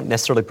differently, they don't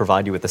necessarily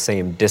provide you with the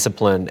same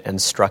discipline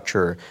and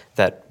structure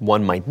that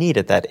one might need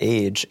at that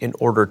age in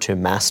order to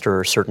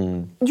master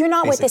certain You're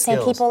not with the same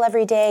skills. people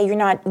every day. You're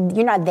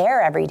not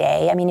there every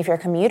day. I mean, if you're a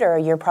commuter,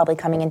 you're probably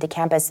coming into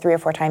campus 3 or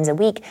 4 times a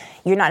week.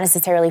 You're not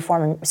necessarily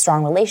forming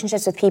strong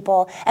relationships with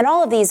people. And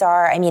all of these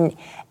are,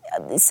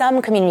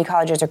 some community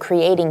colleges are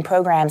creating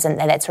programs and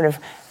that sort of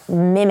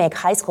mimic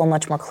high school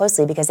much more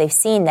closely, because they've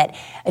seen that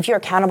if you're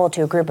accountable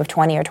to a group of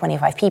 20 or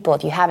 25 people,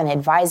 if you have an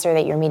advisor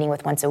that you're meeting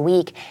with once a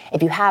week,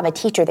 if you have a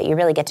teacher that you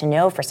really get to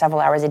know for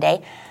several hours a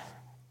day,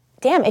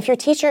 if your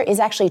teacher is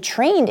actually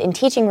trained in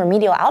teaching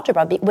remedial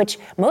algebra, which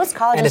most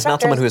college and it's not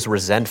instructors... someone who is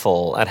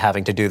resentful at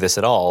having to do this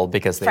at all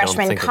because they don't think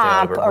freshman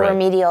comp that or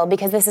remedial,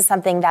 because this is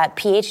something that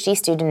PhD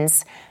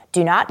students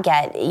do not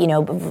get,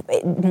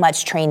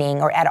 much training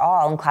or at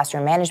all in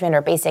classroom management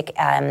or basic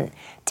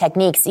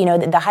techniques.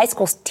 The high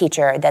school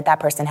teacher that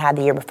person had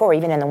the year before,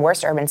 even in the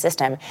worst urban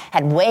system,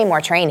 had way more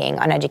training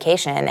on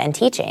education and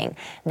teaching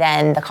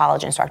than the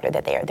college instructor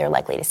that they're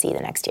likely to see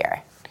the next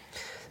year.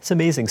 It's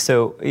amazing.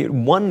 So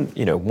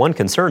one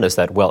concern is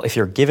that, if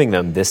you're giving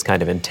them this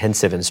kind of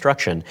intensive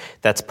instruction,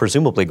 that's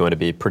presumably going to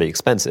be pretty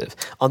expensive.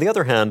 On the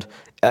other hand,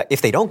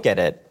 if they don't get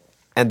it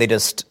and they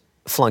just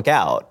flunk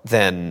out,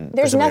 then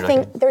there's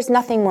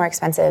nothing more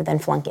expensive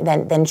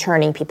than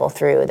churning people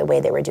through the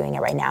way that we're doing it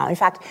right now. In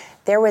fact,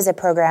 there was a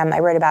program I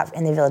wrote about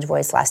in the Village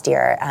Voice last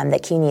year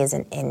that CUNY has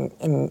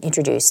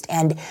introduced,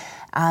 and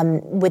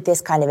with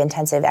this kind of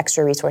intensive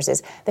extra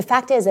resources. The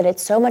fact is that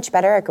it's so much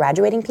better at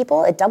graduating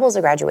people, it doubles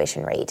the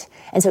graduation rate.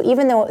 And so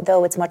even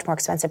though it's much more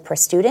expensive per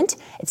student,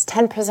 it's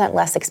 10%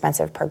 less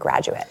expensive per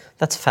graduate.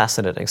 That's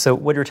fascinating. So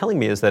what you're telling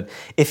me is that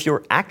if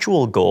your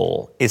actual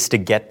goal is to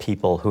get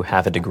people who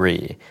have a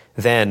degree,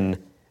 then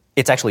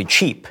it's actually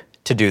cheap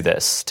to do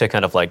this, to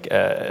kind of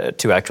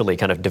to actually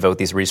kind of devote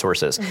these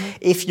resources. Mm-hmm.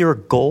 If your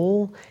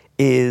goal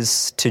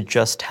is to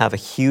just have a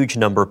huge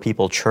number of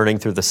people churning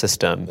through the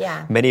system,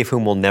 many of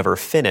whom will never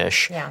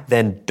finish,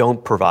 then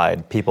don't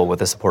provide people with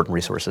the support and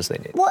resources they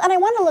need. Well, and I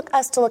want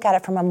us to look at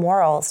it from a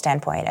moral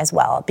standpoint as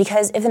well,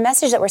 because if the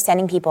message that we're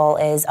sending people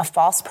is a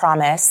false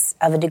promise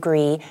of a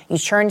degree, you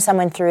churn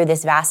someone through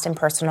this vast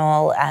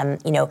impersonal,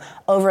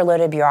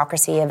 overloaded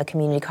bureaucracy of a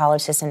community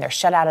college system, they're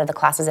shut out of the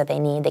classes that they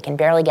need, they can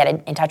barely get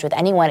in touch with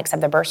anyone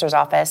except the bursar's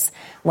office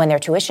when their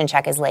tuition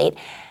check is late,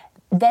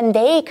 then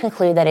they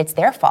conclude that it's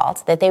their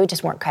fault, that they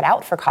just weren't cut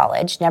out for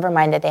college, never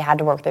mind that they had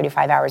to work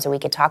 35 hours a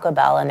week at Taco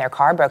Bell and their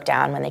car broke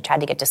down when they tried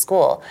to get to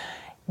school.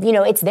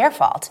 It's their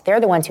fault.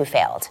 They're the ones who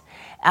failed.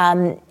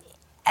 And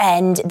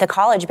the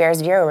college bears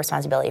zero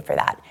responsibility for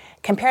that.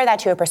 Compare that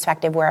to a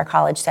perspective where a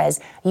college says,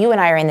 you and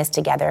I are in this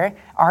together,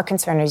 our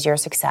concern is your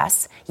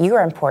success, you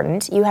are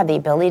important, you have the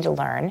ability to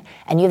learn,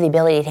 and you have the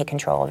ability to take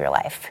control of your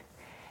life.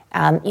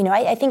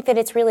 I think that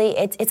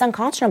it's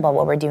unconscionable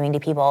what we're doing to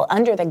people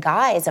under the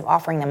guise of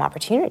offering them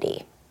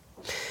opportunity.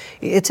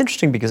 It's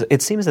interesting because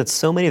it seems that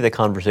so many of the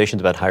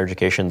conversations about higher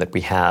education that we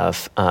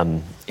have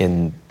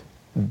in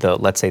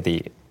let's say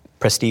the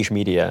prestige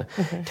media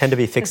tend to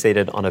be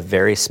fixated on a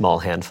very small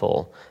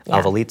handful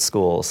of elite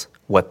schools,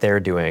 what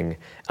they're doing,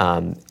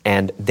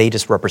 and they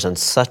just represent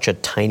such a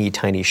tiny,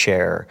 tiny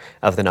share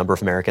of the number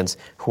of Americans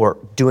who are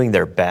doing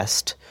their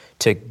best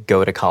to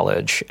go to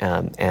college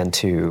and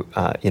to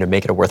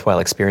make it a worthwhile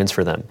experience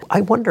for them. I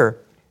wonder,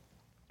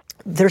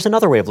 there's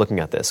another way of looking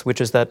at this,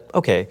 which is that,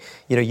 okay,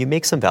 you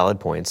make some valid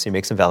points, you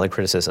make some valid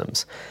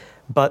criticisms,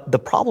 but the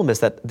problem is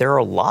that there are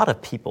a lot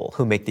of people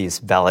who make these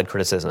valid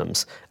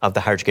criticisms of the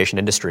higher education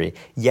industry,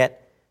 yet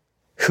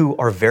who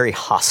are very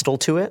hostile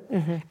to it.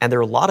 Mm-hmm. And there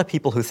are a lot of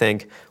people who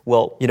think,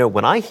 well,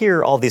 when I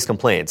hear all these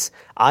complaints,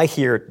 I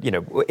hear,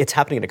 it's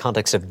happening in a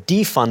context of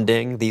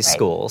defunding these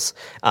schools.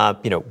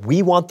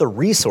 We want the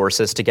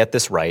resources to get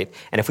this right.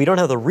 And if we don't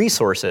have the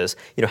resources,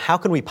 how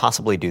can we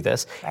possibly do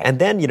this? Right. And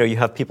then, you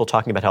have people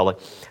talking about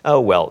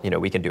how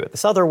we can do it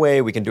this other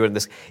way. We can do it in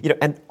this,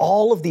 and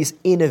all of these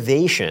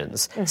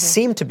innovations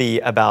seem to be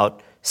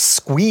about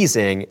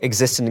squeezing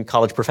existing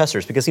college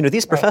professors because,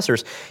 these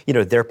professors,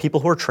 they're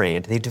people who are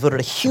trained. They devoted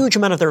a huge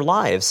amount of their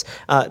lives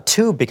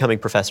to becoming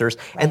professors.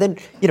 Right. And then,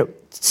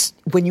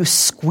 when you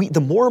the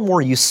more and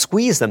more you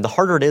squeeze them, the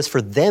harder it is for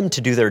them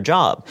to do their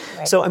job.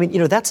 Right. So,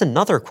 that's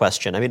another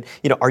question.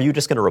 Are you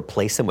just going to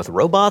replace them with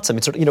robots?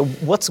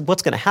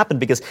 What's going to happen?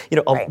 Because,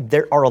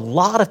 there are a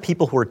lot of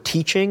people who are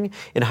teaching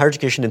in higher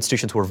education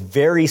institutions who are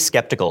very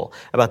skeptical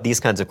about these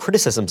kinds of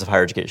criticisms of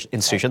higher education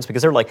institutions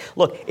because they're like,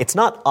 look, it's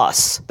not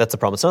us that's the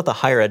problem. It's not the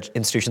higher ed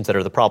institutions that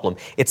are the problem.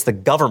 It's the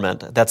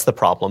government that's the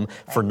problem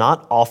for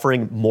not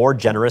offering more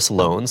generous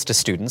loans to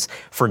students,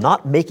 for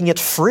not making it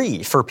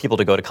free for people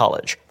to go to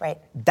college. Right.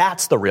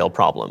 That's the real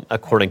problem,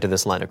 according to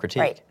this line of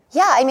critique. Right.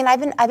 Yeah,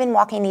 I've been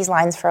walking these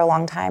lines for a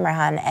long time,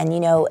 Rehan,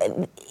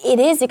 and it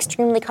is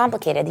extremely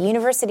complicated. The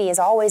university has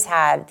always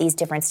had these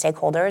different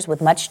stakeholders with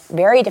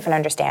very different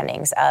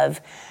understandings of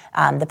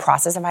the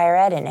process of higher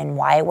ed and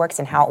why it works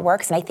and how it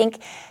works. And I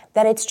think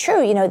that it's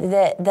true.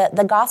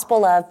 The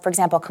gospel of, for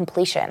example,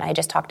 completion. I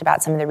just talked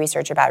about some of the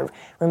research about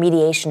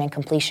remediation and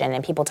completion,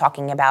 and people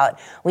talking about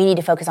we need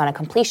to focus on a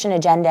completion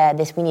agenda.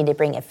 We need to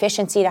bring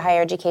efficiency to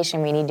higher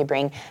education. We need to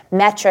bring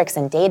metrics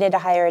and data to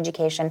higher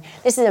education.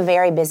 This is a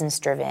very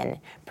business-driven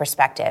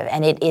perspective,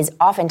 and it is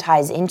often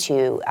ties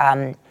into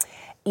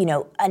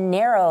a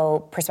narrow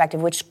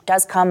perspective, which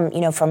does come,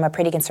 from a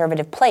pretty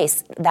conservative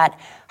place, that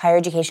higher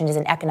education is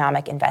an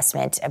economic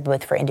investment,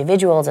 both for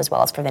individuals as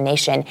well as for the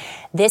nation.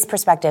 This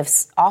perspective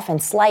often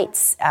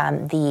slights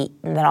the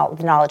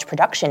knowledge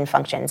production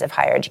functions of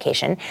higher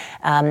education,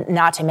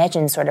 not to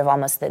mention sort of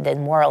almost the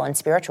moral and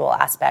spiritual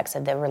aspects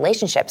of the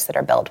relationships that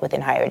are built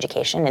within higher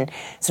education, and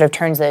sort of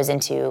turns those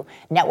into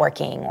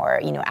networking or,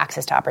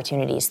 access to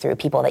opportunities through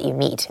people that you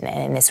meet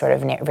in this sort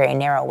of very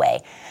narrow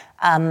way.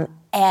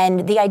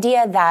 And the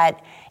idea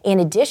that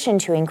in addition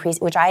to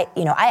which I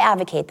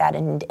advocate that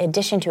in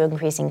addition to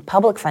increasing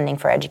public funding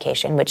for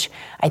education, which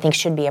I think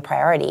should be a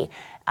priority,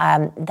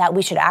 that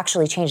we should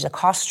actually change the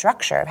cost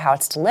structure of how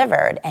it's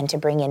delivered and to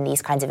bring in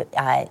these kinds of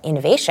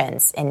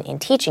innovations in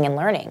teaching and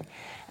learning.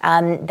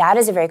 That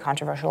is a very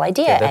controversial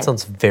idea. Yeah, that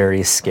sounds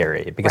very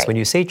scary because when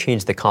you say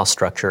change the cost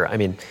structure,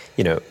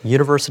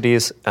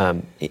 universities,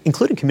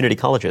 including community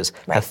colleges,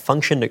 have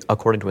functioned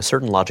according to a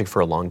certain logic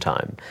for a long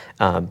time.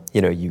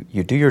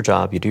 You do your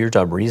job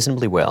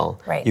reasonably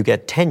well. Right. You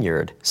get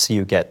tenured, so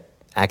you get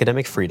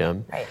academic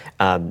freedom,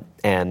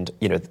 and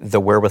the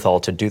wherewithal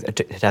to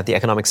have the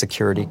economic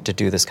security to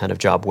do this kind of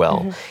job well.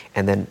 Mm-hmm.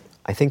 And then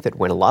I think that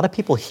when a lot of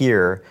people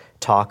hear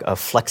talk of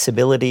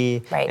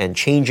flexibility and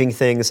changing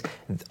things,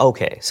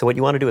 okay, so what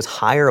you want to do is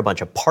hire a bunch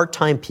of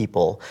part-time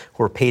people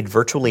who are paid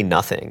virtually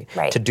nothing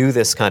to do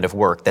this kind of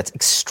work that's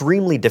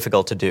extremely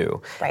difficult to do.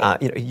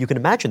 Right. You can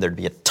imagine there'd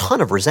be a ton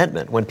of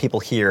resentment when people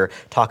hear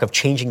talk of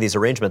changing these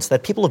arrangements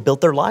that people have built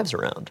their lives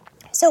around.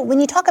 So when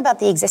you talk about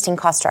the existing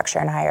cost structure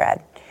in higher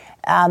ed,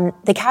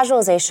 the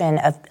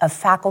casualization of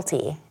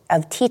faculty,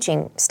 of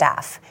teaching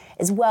staff,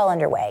 is well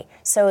underway.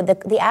 So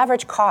the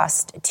average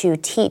cost to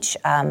teach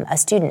a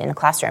student in a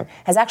classroom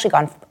has actually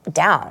gone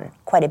down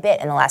quite a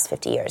bit in the last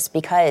 50 years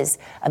because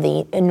of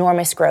the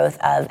enormous growth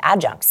of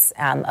adjuncts,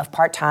 of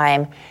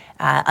part-time,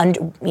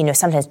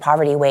 sometimes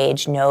poverty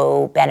wage,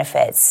 no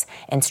benefits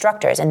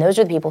instructors. And those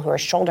are the people who are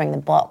shouldering the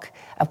bulk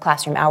of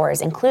classroom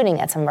hours,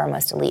 including at some of our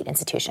most elite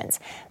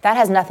institutions. That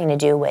has nothing to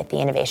do with the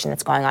innovation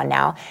that's going on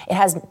now. It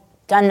has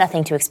done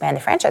nothing to expand the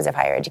franchise of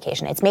higher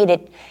education.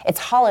 It's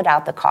hollowed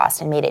out the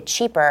cost and made it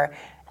cheaper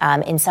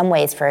in some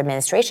ways for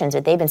administrations,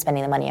 but they've been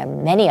spending the money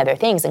on many other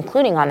things,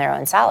 including on their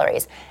own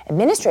salaries.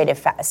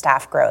 Administrative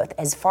staff growth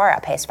has far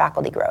outpaced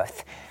faculty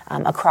growth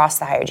across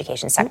the higher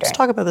education sector. Let's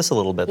talk about this a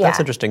little bit. That's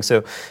interesting.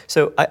 So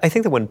I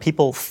think that when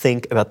people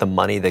think about the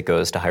money that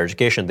goes to higher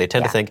education, they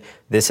tend to think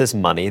this is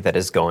money that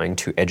is going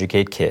to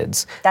educate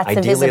kids. That's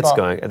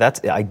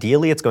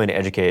ideally it's going to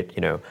educate,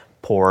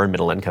 poor and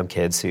middle-income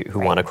kids who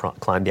want to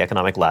climb the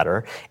economic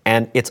ladder.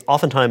 And it's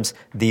oftentimes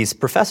these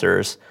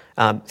professors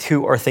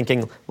who are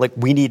thinking, like,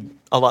 we need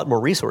a lot more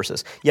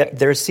resources. Yet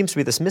there seems to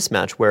be this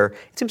mismatch where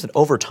it seems that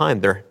over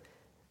time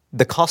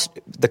the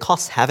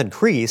costs have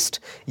increased,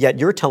 yet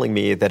you're telling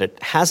me that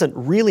it hasn't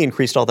really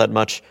increased all that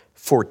much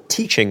for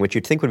teaching, which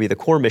you'd think would be the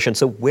core mission.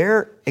 So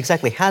where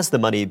exactly has the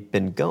money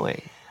been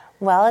going?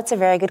 Well, it's a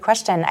very good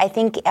question. I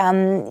think,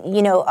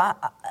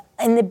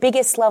 in the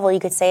biggest level, you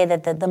could say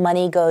that the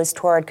money goes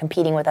toward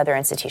competing with other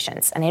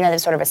institutions. And I know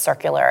that's sort of a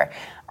circular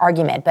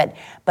argument, but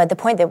the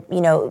point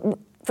that,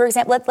 for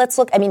example, let's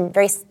look. I mean,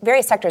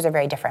 various sectors are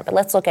very different, but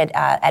let's look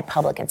at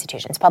public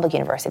institutions, public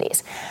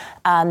universities.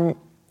 Public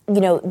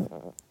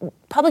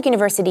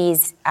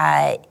universities.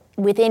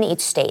 Within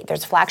each state,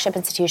 there's flagship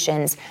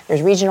institutions,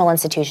 there's regional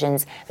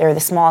institutions, there are the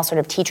small sort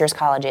of teachers'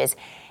 colleges.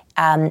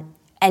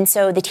 And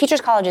so the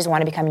teachers' colleges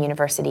want to become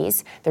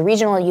universities. The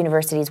regional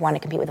universities want to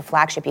compete with the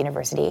flagship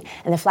university.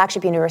 And the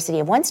flagship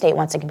university of one state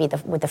wants to compete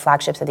with the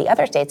flagships of the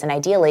other states, and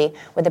ideally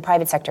with the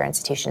private sector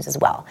institutions as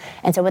well.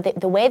 And so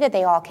the way that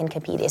they all can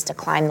compete is to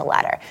climb the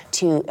ladder,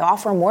 to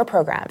offer more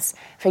programs,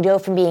 to go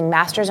from being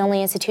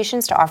master's-only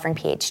institutions to offering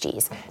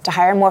PhDs, to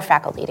hire more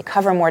faculty, to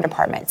cover more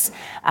departments.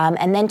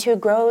 And then to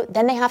grow,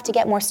 then they have to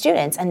get more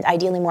students, and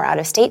ideally more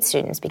out-of-state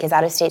students, because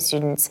out-of-state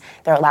students,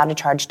 they're allowed to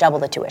charge double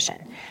the tuition.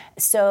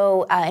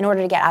 So in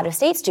order to get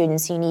out-of-state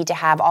students, you need to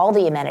have all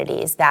the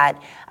amenities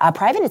that a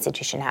private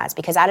institution has,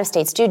 because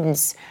out-of-state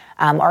students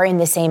are in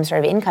the same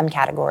sort of income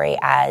category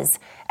as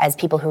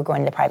people who are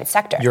going to the private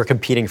sector. You're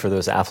competing for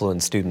those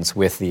affluent students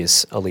with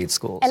these elite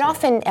schools. And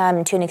often,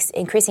 to an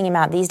increasing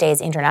amount these days,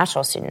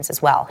 international students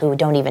as well, who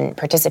don't even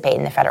participate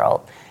in the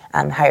federal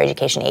higher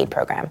education aid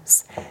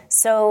programs.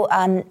 So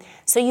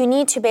you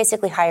need to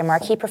basically hire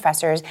marquee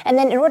professors. And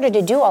then in order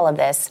to do all of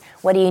this,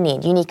 what do you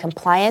need? You need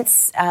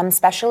compliance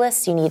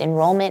specialists. You need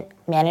enrollment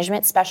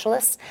management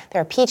specialists.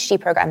 There are PhD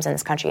programs in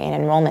this country in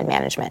enrollment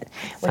management,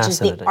 which is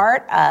the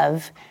art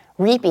of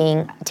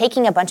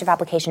taking a bunch of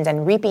applications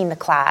and reaping the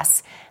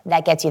class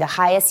that gets you the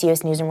highest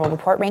U.S. News and World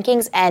Report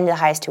rankings and the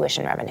highest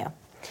tuition revenue.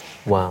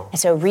 Wow.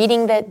 So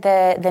reading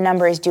the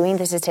numbers, doing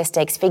the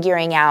statistics,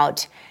 figuring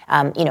out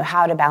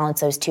how to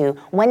balance those two.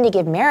 When to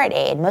give merit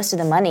aid, most of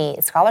the money,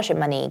 scholarship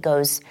money,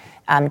 goes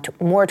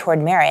more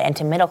toward merit and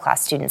to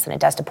middle-class students than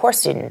it does to poor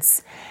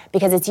students,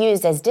 because it's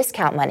used as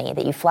discount money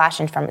that you flash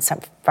in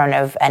front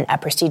of a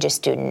prestigious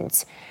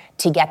student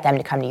to get them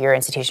to come to your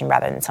institution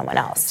rather than someone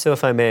else. So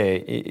if I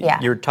may,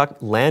 you're talking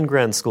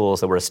land-grant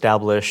schools that were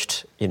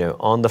established,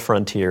 on the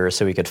frontier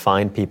so we could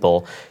find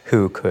people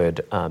who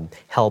could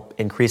help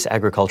increase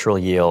agricultural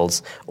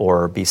yields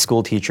or be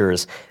school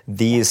teachers.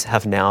 These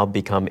have now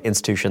become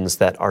institutions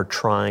that are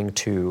trying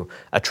to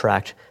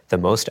attract the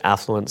most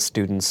affluent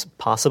students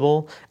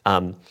possible.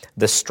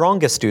 The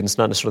strongest students,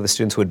 not necessarily the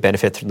students who would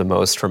benefit the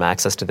most from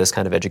access to this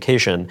kind of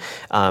education,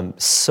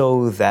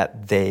 so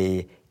that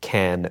they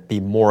can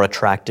be more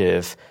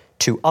attractive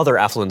to other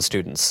affluent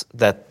students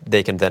that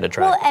they can then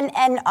attract. Well,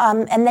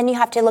 and then you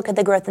have to look at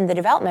the growth in the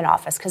development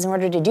office, because in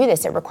order to do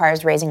this, it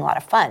requires raising a lot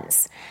of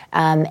funds.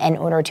 In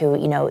order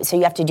to, so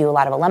you have to do a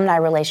lot of alumni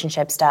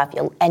relationship stuff,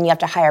 and you have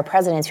to hire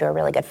presidents who are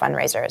really good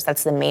fundraisers.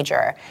 That's the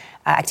major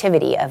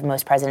activity of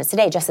most presidents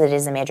today, just as it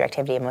is a major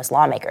activity of most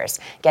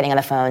lawmakers, getting on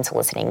the phone,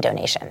 soliciting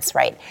donations,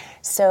 right?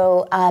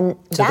 So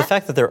the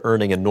fact that they're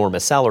earning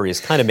enormous salaries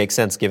kind of makes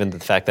sense given the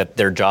fact that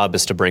their job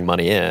is to bring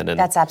money in. And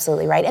that's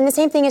absolutely right. And the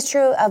same thing is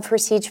true of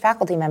prestige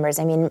faculty members.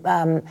 I mean,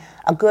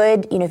 a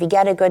good, if you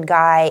get a good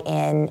guy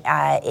in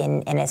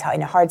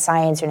a hard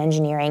science or in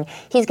engineering,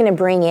 he's going to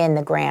bring in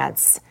the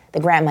grants, the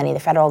grant money, the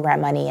federal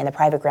grant money, and the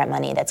private grant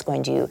money that's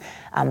going to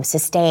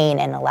sustain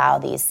and allow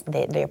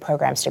their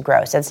programs to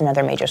grow. So that's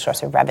another major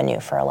source of revenue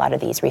for a lot of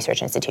these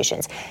research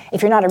institutions.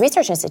 If you're not a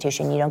research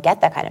institution, you don't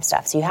get that kind of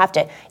stuff. So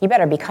you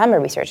better become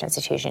a research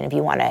institution if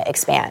you want to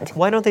expand.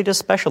 Why don't they just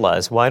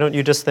specialize? Why don't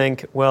you just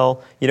think,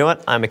 well, you know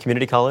what? I'm a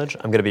community college.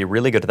 I'm going to be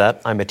really good at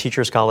that. I'm a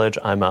teacher's college.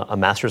 I'm a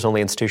master's-only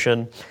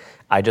institution.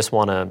 I just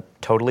want to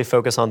totally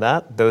focus on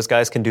that. Those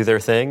guys can do their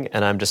thing,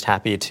 and I'm just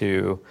happy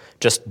to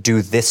just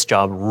do this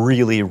job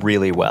really,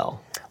 really well.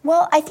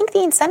 Well, I think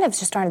the incentives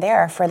just aren't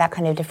there for that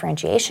kind of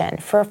differentiation.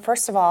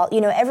 First of all,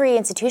 every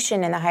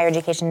institution in the higher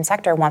education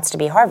sector wants to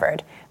be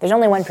Harvard. There's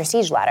only one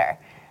prestige ladder.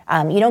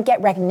 You don't get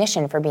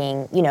recognition for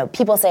being,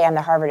 people say I'm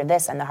the Harvard of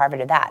this, I'm the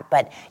Harvard of that,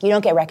 but you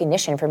don't get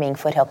recognition for being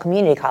Foothill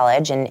Community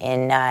College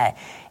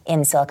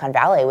in Silicon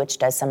Valley, which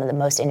does some of the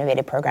most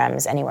innovative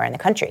programs anywhere in the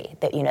country.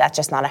 That's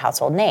just not a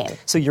household name.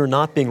 So you're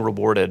not being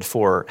rewarded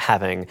for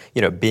having,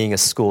 being a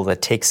school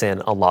that takes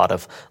in a lot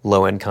of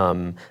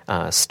low-income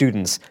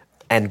students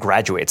and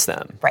graduates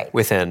them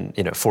within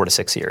 4 to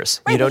 6 years.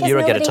 Right, you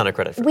don't get a ton of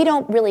credit for We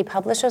don't really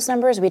publish those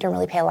numbers. We don't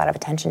really pay a lot of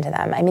attention to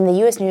them. I mean, the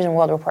U.S. News and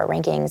World Report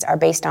rankings are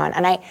based on,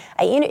 and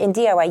in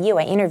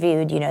DIYU, I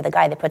interviewed the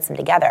guy that puts them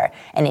together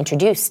and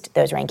introduced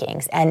those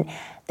rankings, and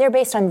they're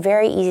based on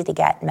very easy to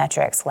get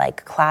metrics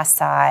like class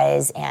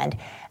size and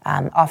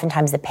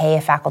oftentimes the pay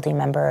of faculty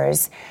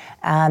members.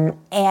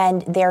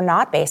 And they're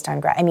not based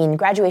on,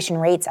 graduation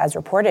rates as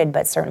reported,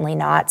 but certainly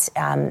not,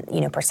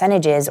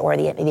 percentages or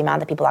the amount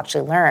that people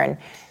actually learn.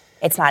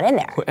 It's not in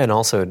there. And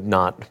also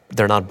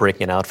they're not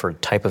breaking it out for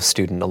type of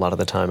student a lot of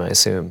the time, I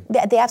assume.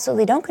 They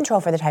absolutely don't control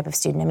for the type of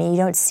student. I mean, you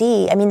don't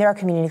see, there are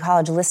community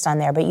college lists on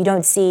there, but you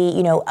don't see,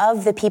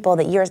 of the people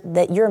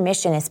that your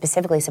mission is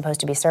specifically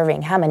supposed to be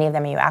serving, how many of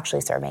them are you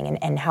actually serving,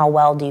 and how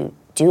well do you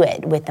do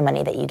it with the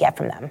money that you get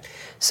from them?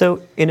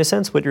 So in a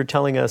sense, what you're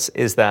telling us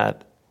is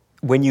that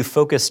when you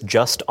focus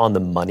just on the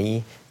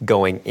money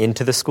going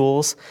into the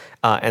schools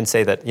and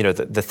say that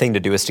the thing to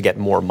do is to get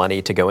more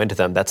money to go into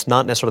them, that's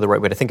not necessarily the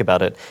right way to think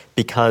about it,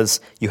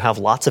 because you have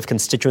lots of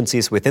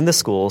constituencies within the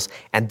schools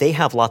and they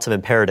have lots of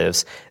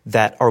imperatives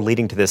that are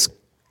leading to this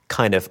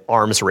kind of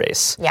arms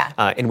race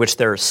in which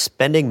they're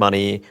spending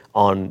money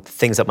on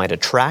things that might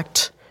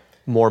attract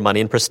more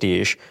money and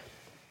prestige,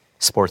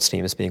 sports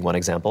teams being one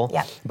example,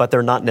 but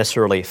they're not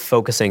necessarily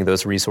focusing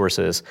those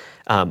resources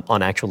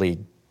on actually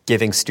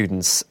giving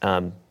students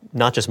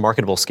not just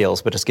marketable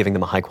skills, but just giving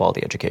them a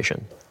high-quality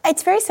education.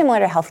 It's very similar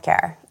to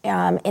healthcare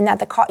in that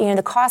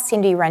the costs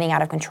seem to be running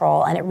out of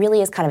control, and it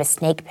really is kind of a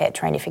snake pit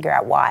trying to figure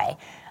out why.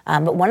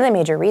 But one of the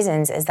major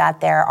reasons is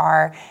that there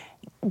are,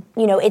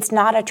 it's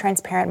not a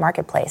transparent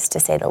marketplace, to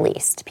say the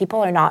least. People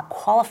are not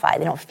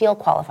qualified. They don't feel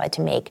qualified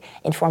to make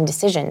informed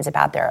decisions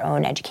about their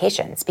own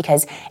educations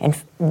because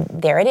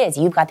there it is.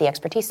 You've got the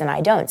expertise and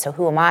I don't. So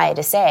who am I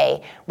to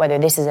say whether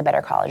this is a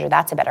better college or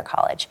that's a better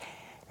college?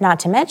 Not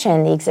to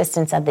mention the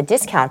existence of the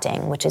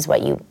discounting, which is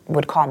what you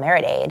would call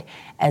merit aid,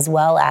 as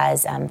well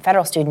as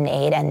federal student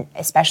aid and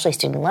especially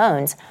student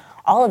loans.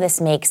 All of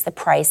this makes the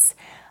price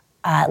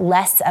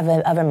less of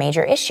a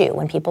major issue.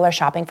 When people are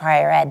shopping for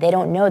higher ed, they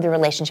don't know the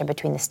relationship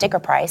between the sticker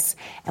price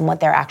and what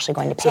they're actually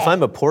going to pay. So if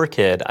I'm a poor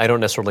kid, I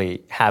don't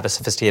necessarily have a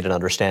sophisticated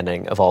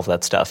understanding of all of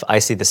that stuff. I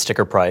see the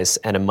sticker price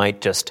and it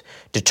might just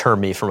deter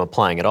me from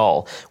applying at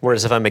all.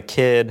 Whereas if I'm a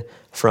kid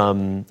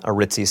from a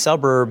ritzy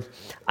suburb,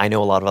 I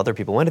know a lot of other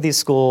people went to these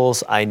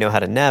schools, I know how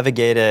to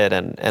navigate it,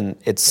 and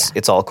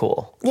it's all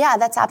cool. Yeah,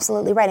 that's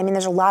absolutely right. I mean,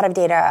 there's a lot of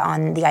data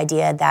on the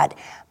idea that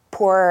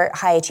poor,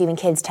 high-achieving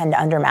kids tend to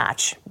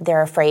undermatch.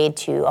 They're afraid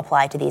to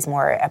apply to these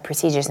more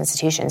prestigious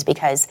institutions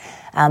because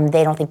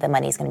they don't think the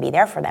money is going to be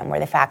there for them. Where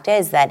the fact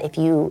is that if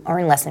you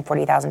earn less than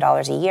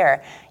 $40,000 a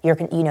year,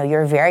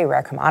 you're a very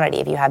rare commodity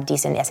if you have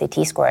decent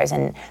SAT scores,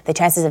 and the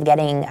chances of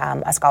getting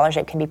a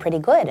scholarship can be pretty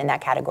good in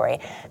that category.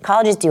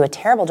 Colleges do a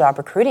terrible job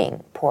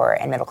recruiting poor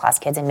and middle-class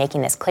kids and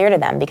making this clear to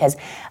them because,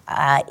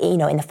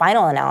 in the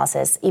final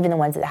analysis, even the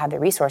ones that have the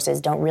resources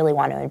don't really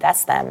want to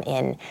invest them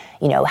in,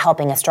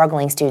 helping a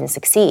struggling student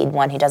succeed,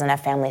 one who doesn't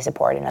have family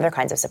support and other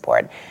kinds of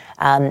support.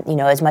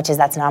 As much as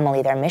that's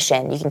nominally their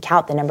mission, you can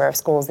count the number of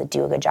schools that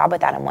do a good job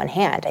with that on one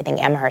hand. I think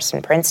Amherst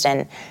and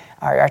Princeton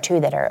are two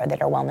that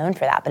are well known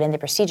for that. But in the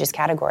prestigious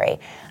category,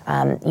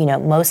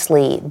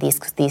 mostly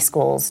these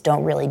schools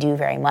don't really do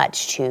very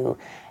much to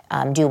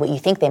do what you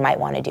think they might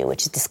want to do,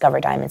 which is discover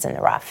diamonds in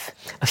the rough.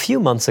 A few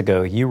months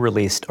ago, you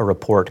released a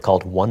report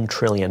called $1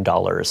 Trillion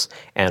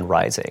and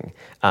Rising,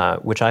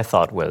 which I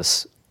thought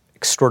was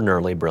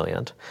extraordinarily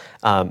brilliant.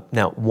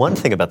 Now, one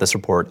thing about this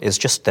report is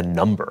just the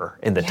number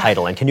in the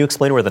title. And can you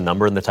explain where the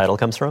number in the title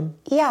comes from?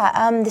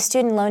 Yeah, the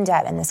student loan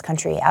debt in this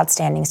country,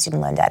 outstanding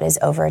student loan debt, is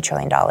over $1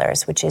 trillion,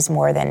 which is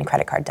more than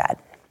credit card debt.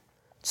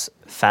 It's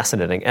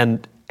fascinating.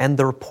 And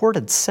the report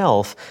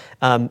itself,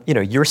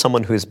 you're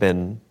someone who's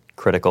been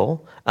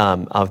critical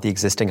of the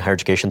existing higher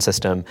education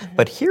system. Mm-hmm.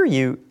 But here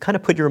you kind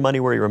of put your money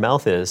where your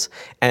mouth is,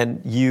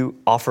 and you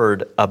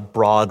offered a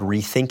broad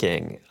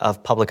rethinking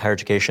of public higher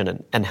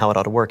education and how it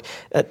ought to work.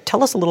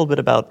 Tell us a little bit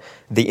about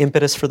the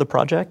impetus for the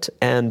project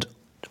and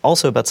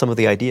also about some of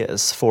the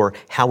ideas for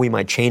how we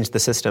might change the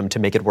system to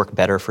make it work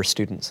better for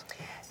students.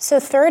 So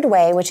Third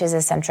Way, which is a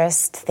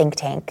centrist think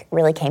tank,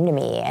 really came to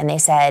me and they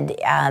said,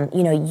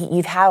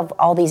 you have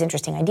all these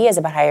interesting ideas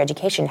about higher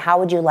education. How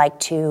would you like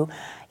to,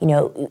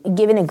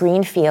 given a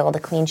green field, a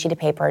clean sheet of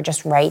paper,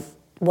 just write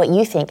what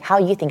you think, how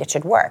you think it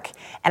should work?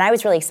 And I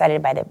was really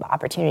excited by the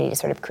opportunity to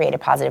sort of create a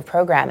positive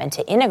program and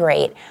to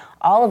integrate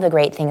all of the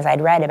great things I'd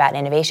read about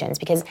innovations.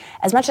 Because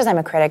as much as I'm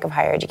a critic of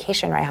higher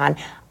education, Reihan,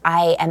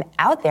 I am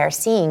out there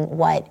seeing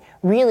what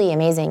really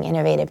amazing,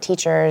 innovative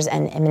teachers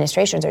and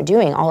administrations are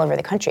doing all over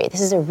the country.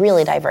 This is a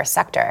really diverse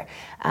sector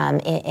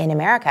in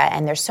America,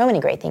 and there's so many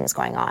great things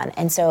going on.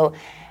 And so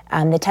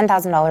the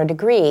 $10,000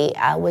 degree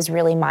was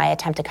really my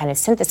attempt to kind of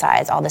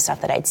synthesize all the stuff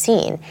that I'd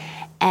seen.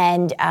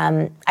 And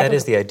that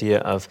is the idea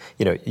of,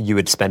 you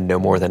would spend no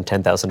more than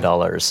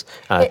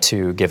 $10,000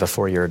 to give a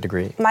 4-year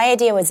degree. My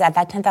idea was that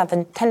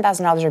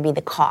 $10,000 would be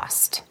the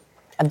cost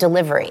of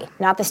delivery,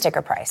 not the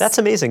sticker price. That's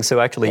amazing.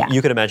 So actually,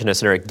 you could imagine a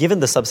scenario,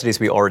 given the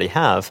subsidies we already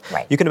have,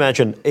 right. You can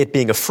imagine it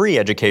being a free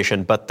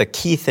education, but the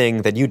key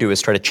thing that you do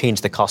is try to change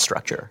the cost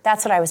structure.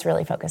 That's what I was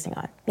really focusing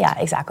on. Yeah,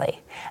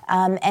 exactly.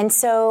 And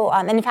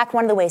in fact,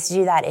 one of the ways to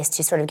do that is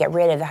to sort of get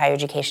rid of the higher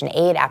education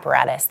aid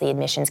apparatus, the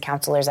admissions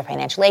counselors, the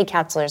financial aid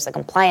counselors, the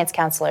compliance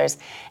counselors,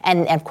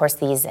 and of course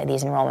these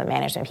enrollment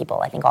management people.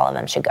 I think all of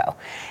them should go.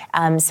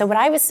 So what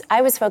I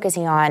was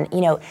focusing on,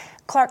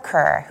 Clark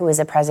Kerr, who was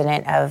the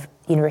president of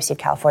University of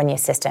California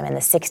system in the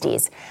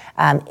 60s,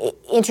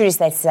 introduced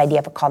this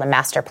idea called a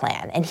master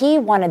plan. And he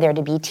wanted there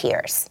to be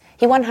tiers.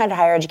 He wanted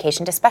higher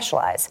education to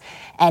specialize.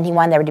 And he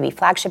wanted there to be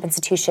flagship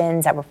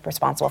institutions that were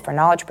responsible for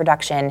knowledge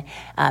production,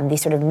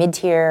 these sort of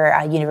mid-tier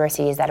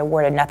universities that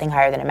awarded nothing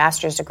higher than a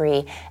master's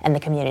degree, and the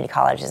community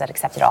colleges that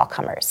accepted all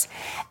comers.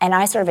 And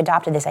I sort of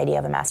adopted this idea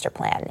of a master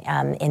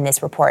plan in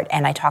this report,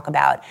 and I talk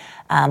about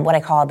what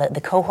I call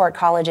the cohort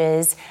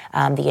colleges,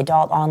 the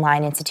adult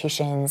online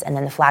institutions, and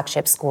then the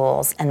flagship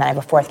schools, and then I have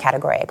a fourth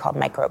category I called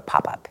micro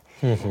pop-up.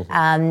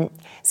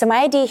 So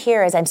my idea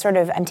here is I'm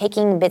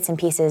taking bits and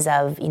pieces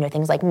of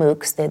things like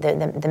MOOCs,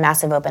 the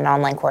massive open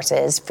online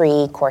courses,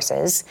 free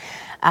courses,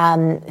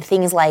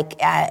 things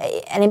like,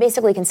 and I'm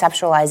basically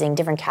conceptualizing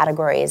different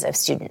categories of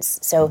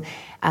students. So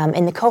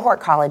in the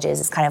cohort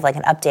colleges, it's kind of like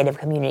an update of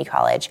community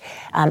college.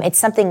 It's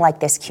something like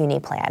this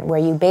CUNY plan, where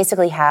you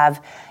basically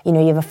have, you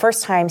have a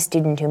first-time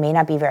student who may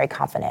not be very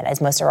confident,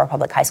 as most of our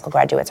public high school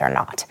graduates are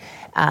not,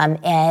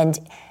 and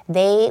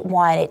they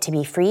want it to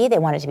be free. They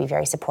want it to be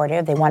very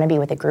supportive. They want to be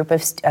with a group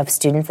of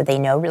students that they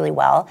know really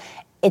well.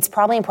 It's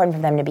probably important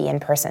for them to be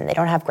in person. They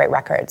don't have great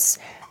records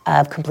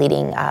of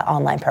completing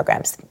online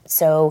programs.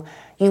 So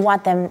you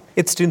want them...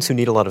 It's students who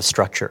need a lot of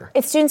structure.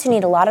 It's students who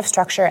need a lot of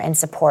structure and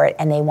support,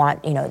 and they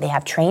want, they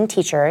have trained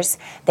teachers.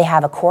 They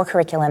have a core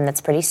curriculum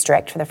that's pretty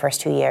strict for the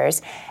first 2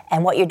 years.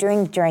 And what you're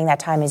doing during that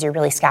time is you're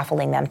really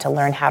scaffolding them to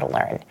learn how to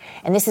learn.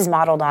 And this is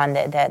modeled on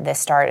the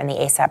START and the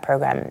ASAP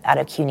program out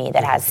of CUNY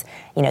that has,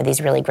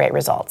 these really great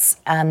results.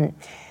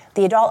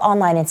 The adult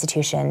online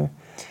institution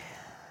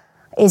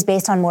is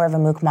based on more of a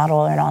MOOC model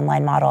or an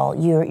online model.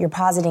 You're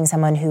positing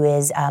someone who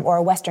is, or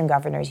a Western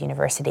Governors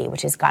University,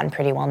 which has gotten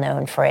pretty well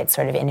known for its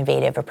sort of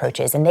innovative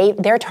approaches. And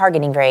they're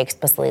targeting very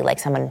explicitly like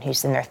someone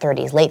who's in their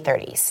 30s, late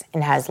 30s,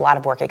 and has a lot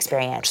of work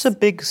experience. It's a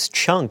big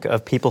chunk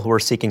of people who are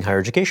seeking higher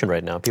education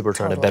right now. People are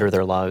trying to better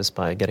their lives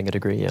by getting a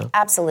degree, yeah.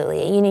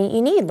 Absolutely. You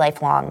need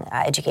lifelong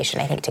education,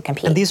 I think, to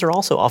compete. And these are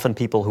also often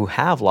people who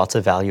have lots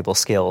of valuable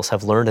skills,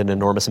 have learned an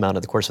enormous amount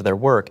in the course of their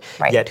work,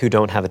 yet who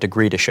don't have a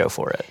degree to show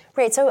for it.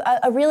 Right. So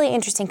a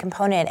really interesting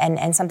component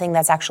and something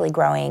that's actually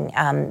growing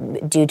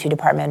due to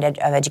Department of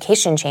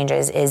Education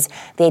changes is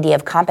the idea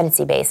of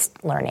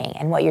competency-based learning.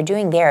 And what you're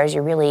doing there is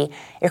you're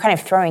kind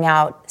of throwing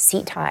out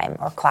seat time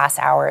or class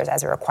hours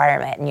as a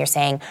requirement, and you're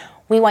saying,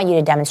 we want you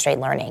to demonstrate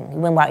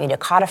learning. We want you to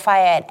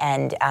codify it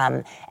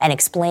and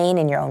explain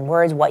in your own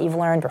words what you've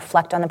learned,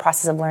 reflect on the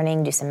process of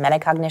learning, do some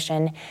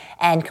metacognition,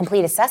 and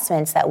complete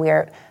assessments that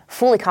we're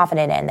fully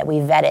confident in, that we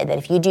vetted, that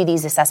if you do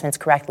these assessments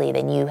correctly,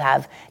 then you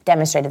have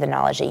demonstrated the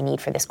knowledge that you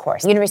need for this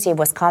course. The University of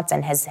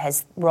Wisconsin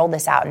has rolled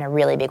this out in a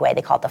really big way.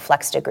 They call it the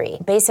Flex degree.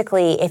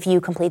 Basically, if you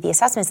complete the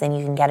assessments, then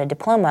you can get a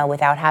diploma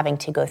without having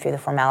to go through the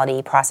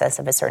formality process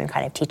of a certain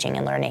kind of teaching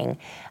and learning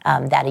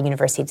that a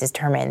university has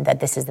determined that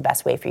this is the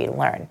best way for you to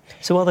learn.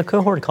 So while the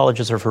cohort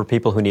colleges are for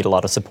people who need a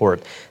lot of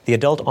support, the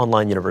adult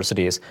online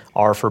universities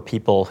are for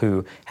people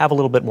who have a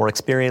little bit more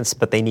experience,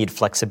 but they need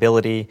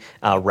flexibility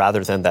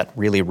rather than that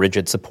really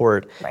rigid support.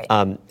 Right.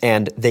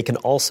 And they can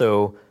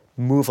also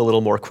move a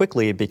little more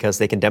quickly because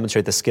they can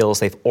demonstrate the skills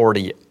they've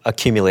already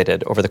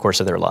accumulated over the course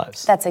of their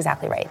lives. That's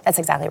exactly right.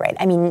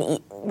 I mean,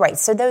 right.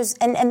 So those,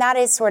 and that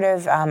is sort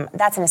of,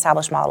 that's an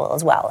established model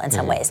as well in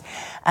some ways.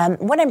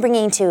 What I'm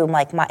bringing to in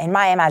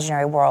my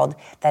imaginary world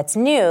that's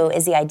new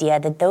is the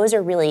idea that those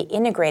are really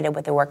integrated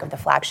with the work of the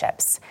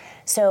flagships.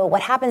 So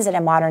what happens at a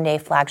modern day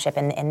flagship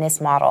in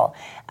this model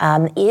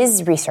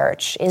is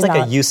research. It's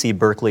like a UC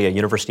Berkeley, a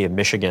University of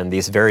Michigan,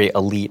 these very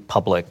elite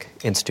public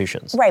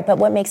institutions. Right, but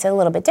what makes it a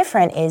little bit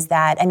different is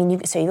that,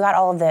 so you've got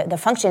all of the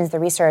functions, the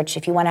research.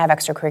 If you want to have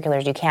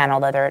extracurriculars, you can,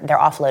 although they're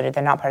offloaded,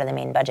 they're not part of the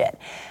main budget.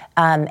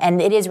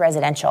 And it is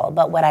residential,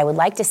 but what I would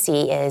like to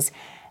see is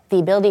the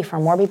ability for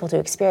more people to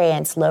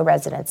experience low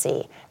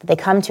residency, that they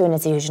come to an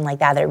institution like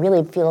that it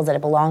really feels that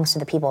it belongs to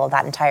the people of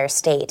that entire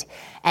state.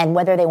 And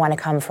whether they want to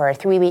come for a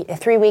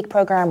three-week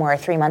program or a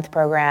 3-month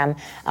program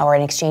or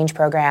an exchange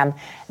program,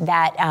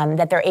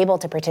 that they're able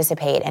to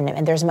participate,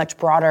 and there's a much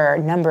broader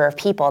number of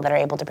people that are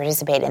able to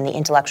participate in the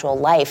intellectual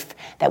life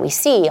that we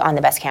see on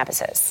the best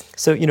campuses.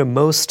 So,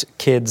 most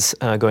kids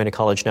going to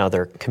college now,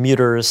 they're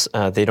commuters.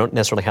 They don't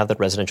necessarily have that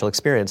residential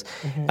experience,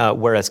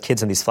 whereas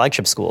kids in these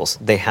flagship schools,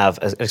 they have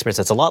an experience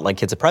that's a lot like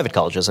kids at private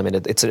colleges. I mean,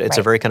 it's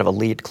a very kind of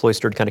elite,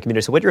 cloistered kind of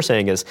community. So what you're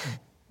saying is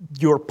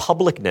your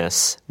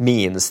publicness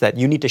means that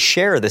you need to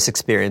share this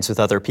experience with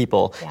other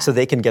people so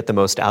they can get the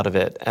most out of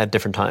it at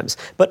different times.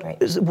 But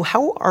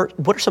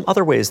what are some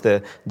other ways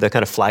the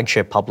kind of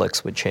flagship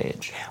publics would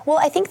change? Well,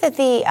 I think that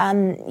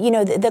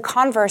the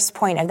converse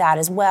point of that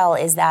as well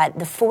is that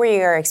the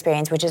 4-year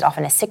experience, which is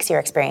often a 6-year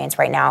experience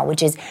right now,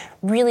 which is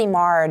really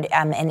marred,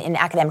 and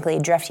academically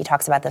adrift, he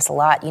talks about this a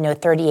lot,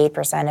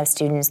 38% of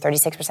students,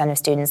 36% of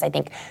students, I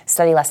think,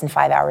 study less than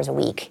 5 hours a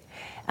week.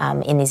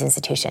 In these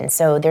institutions.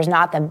 So there's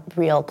not the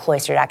real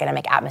cloistered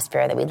academic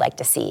atmosphere that we'd like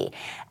to see.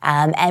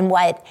 And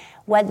what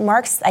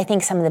marks, I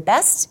think, some of the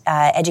best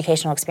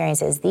educational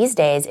experiences these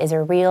days is a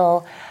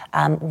real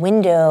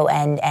window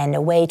and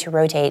a way to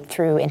rotate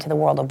through into the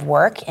world of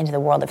work, into the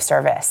world of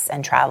service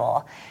and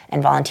travel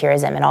and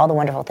volunteerism and all the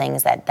wonderful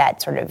things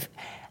that sort of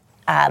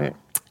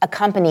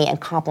accompany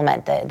and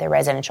complement the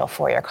residential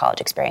four-year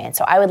college experience.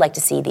 So I would like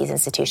to see these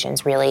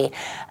institutions really,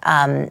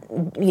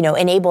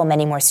 enable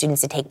many more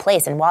students to take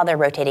place. And while they're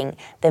rotating,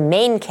 the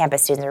main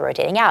campus students are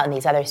rotating out, and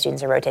these other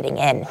students are rotating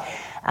in.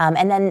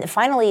 And then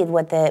finally,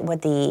 what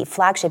the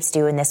flagships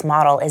do in this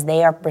model is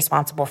they are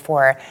responsible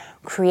for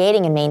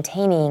creating and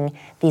maintaining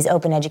these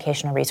open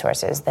educational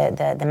resources,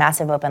 the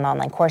massive open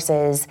online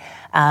courses,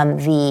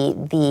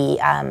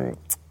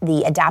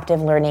 the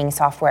adaptive learning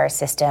software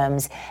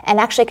systems, and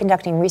actually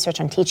conducting research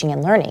on teaching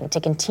and learning to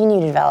continue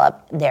to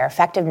develop their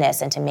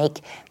effectiveness and to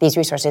make these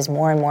resources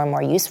more and more and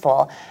more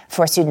useful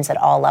for students at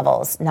all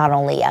levels, not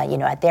only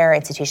at their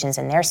institutions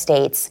in their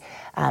states,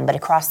 but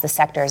across the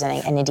sectors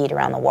and indeed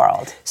around the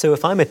world. So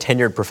if I'm a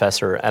tenured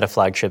professor at a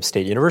flagship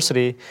state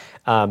university,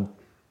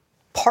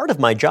 part of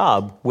my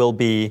job will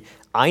be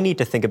I need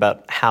to think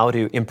about how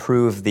to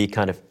improve the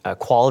kind of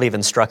quality of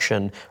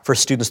instruction for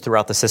students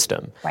throughout the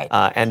system. Right.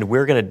 And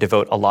we're going to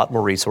devote a lot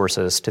more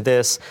resources to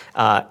this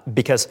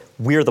because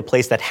we're the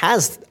place that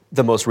has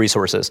the most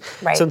resources.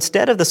 Right. So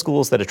instead of the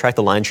schools that attract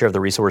the lion's share of the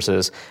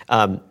resources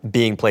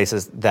being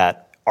places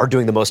that are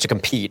doing the most to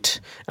compete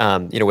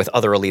with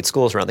other elite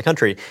schools around the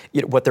country,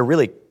 what they're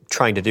really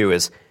trying to do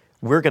is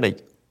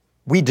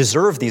we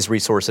deserve these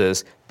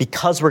resources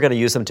because we're going to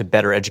use them to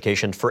better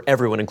education for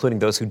everyone, including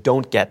those who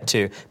don't get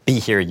to be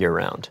here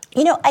year-round.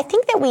 I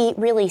think that we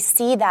really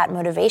see that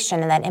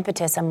motivation and that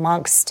impetus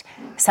amongst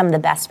some of the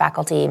best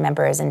faculty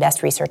members and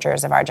best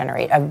researchers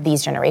of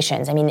these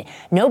generations. I mean,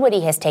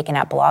 nobody has taken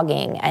up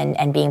blogging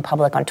and being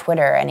public on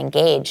Twitter and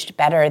engaged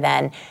better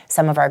than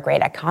some of our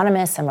great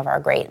economists, some of our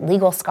great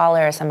legal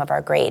scholars, some of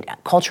our great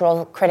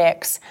cultural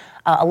critics.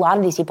 A lot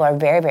of these people are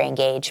very, very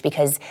engaged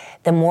because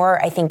the more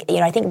I think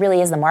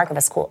really is the mark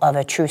of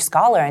a true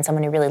scholar and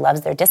someone who really loves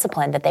their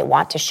discipline that they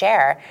want to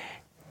share,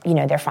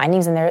 their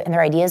findings and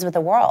their ideas with the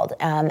world.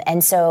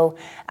 For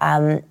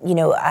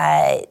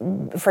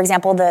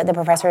example, the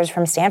professors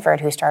from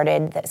Stanford who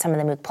started some of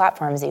the MOOC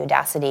platforms, the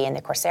Udacity and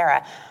the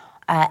Coursera,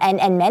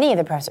 and many of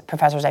the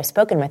professors I've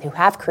spoken with who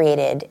have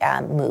created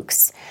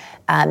MOOCs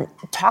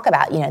talk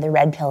about the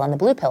red pill and the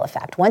blue pill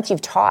effect. Once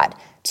you've taught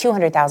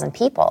 200,000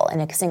 people in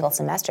a single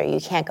semester,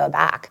 you can't go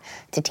back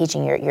to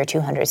teaching your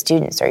 200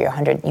 students or your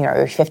 100,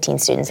 or 15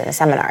 students in a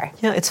seminar.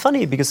 Yeah, it's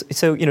funny because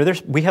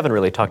we haven't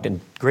really talked in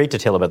great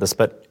detail about this,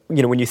 but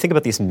when you think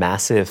about these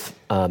massive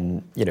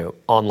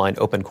online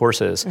open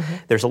courses,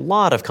 there's a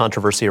lot of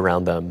controversy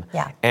around them.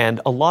 Yeah. And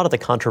a lot of the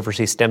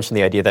controversy stems from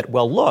the idea that,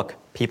 well, look,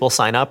 people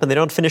sign up and they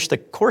don't finish the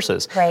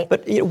courses. Right.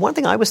 But one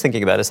thing I was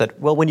thinking about is that,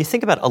 well, when you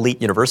think about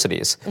elite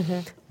universities,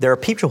 there are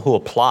people who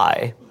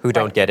apply who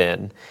don't get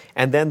in,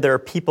 and then there are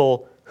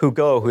people who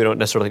go who don't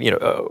necessarily,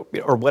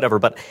 or whatever,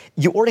 but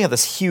you already have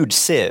this huge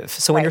sieve.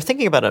 So when you're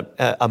thinking about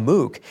a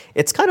MOOC,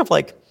 it's kind of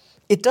like,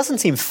 it doesn't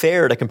seem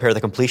fair to compare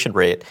the completion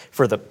rate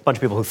for the bunch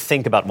of people who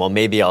think about, well,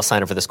 maybe I'll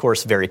sign up for this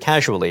course very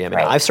casually. I mean,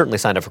 I've certainly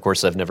signed up for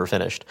courses I've never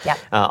finished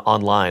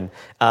online.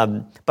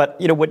 But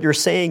what you're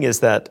saying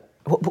is that,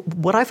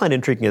 what I find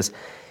intriguing is,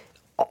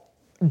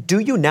 do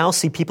you now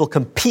see people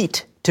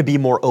compete to be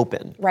more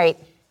open? Right.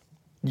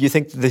 Do you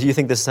think this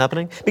is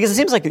happening? Because it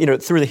seems like,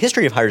 through the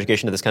history of higher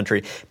education in this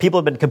country, people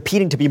have been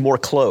competing to be more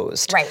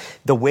closed. Right.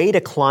 The way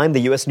to climb the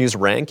U.S. News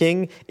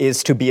ranking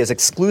is to be as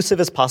exclusive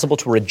as possible,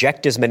 to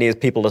reject as many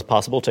people as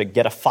possible, to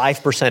get a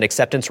 5%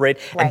 acceptance rate,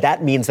 and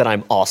that means that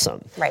I'm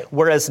awesome. Right.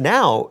 Whereas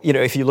now,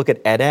 if you look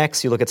at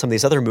edX, you look at some of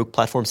these other MOOC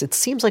platforms, it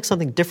seems like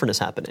something different is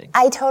happening.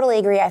 I totally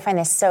agree. I find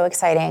this so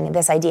exciting,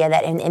 this idea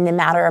that in the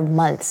matter of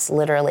months,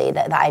 literally,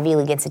 the Ivy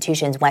League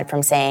institutions went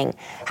from saying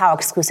how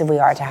exclusive we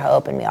are to how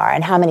open we are,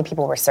 and how many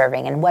people we're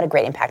serving, and what a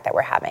great impact that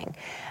we're having.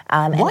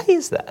 Why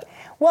is that?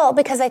 Well,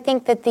 because I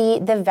think that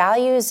the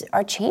values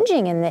are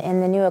changing in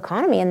the new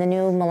economy, in the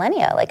new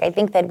millennia. Like, I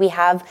think that we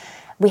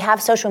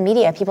have social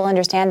media. People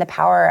understand the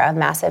power of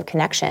massive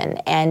connection,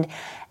 and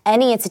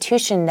any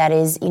institution that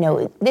is,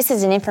 this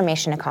is an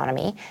information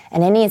economy,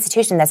 and any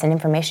institution that's an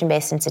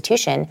information-based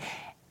institution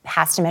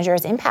has to measure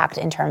its impact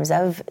in terms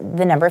of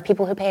the number of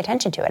people who pay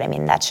attention to it. I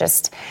mean, that's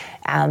just,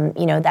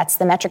 that's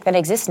the metric that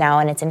exists now,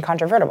 and it's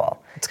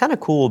incontrovertible. It's kind of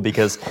cool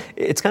because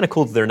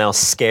that they're now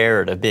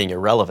scared of being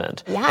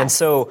irrelevant. Yes. And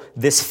so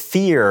this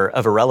fear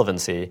of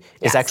irrelevancy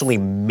is actually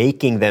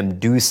making them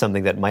do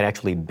something that might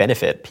actually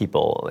benefit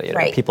people,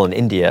 people in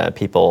India,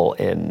 people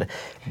in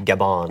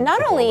Gabon.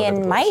 Not only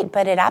in might,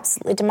 but it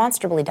absolutely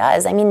demonstrably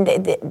does. I mean,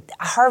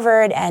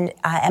 Harvard and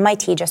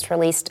MIT just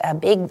released a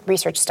big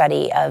research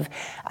study of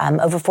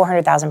over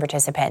 400,000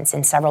 participants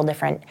in several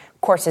different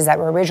courses that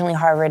were originally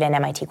Harvard and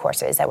MIT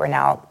courses that were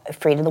now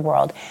free to the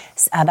world.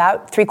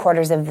 About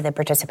 3/4 of the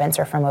participants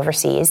are from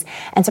overseas.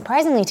 And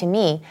surprisingly to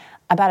me,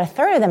 about a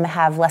third of them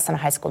have less than a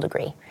high school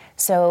degree.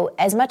 So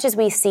as much as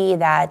we see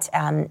that,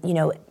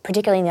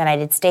 particularly in the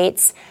United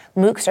States,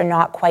 MOOCs are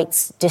not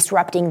quite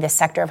disrupting the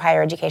sector of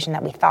higher education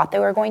that we thought they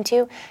were going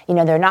to.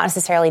 They're not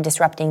necessarily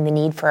disrupting the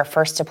need for a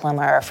first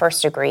diploma or a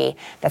first degree,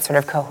 that sort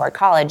of cohort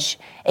college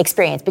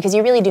experience, because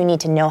you really do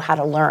need to know how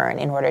to learn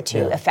in order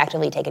to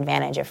effectively take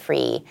advantage of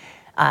free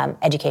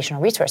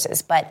educational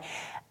resources. But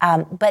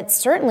But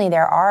certainly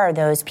there are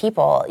those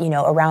people,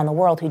 around the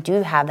world who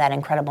do have that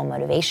incredible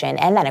motivation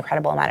and that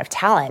incredible amount of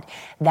talent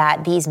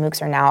that these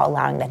MOOCs are now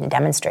allowing them to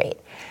demonstrate.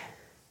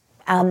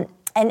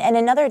 And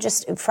another,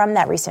 just from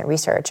that recent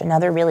research,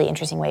 another really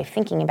interesting way of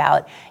thinking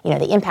about,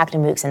 the impact of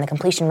MOOCs and the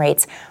completion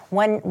rates.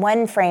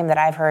 One frame that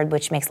I've heard,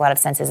 which makes a lot of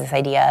sense, is this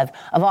idea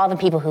of all the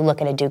people who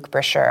look at a Duke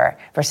brochure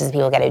versus the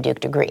people who get a Duke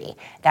degree.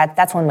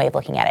 That's one way of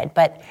looking at it.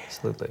 But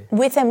Absolutely.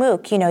 With a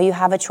MOOC, you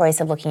have a choice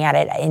of looking at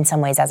it in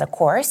some ways as a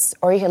course,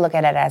 or you could look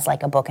at it as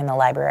like a book in the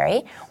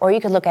library, or you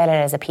could look at it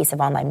as a piece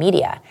of online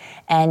media.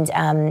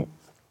 And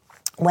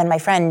when my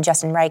friend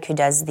Justin Reich, who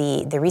does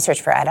the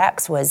research for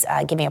edX, was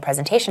giving a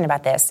presentation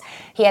about this,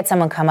 he had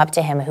someone come up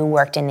to him who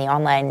worked in the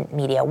online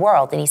media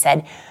world, and he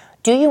said,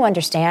 "Do you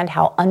understand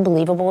how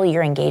unbelievable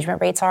your engagement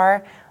rates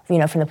are?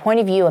 From the point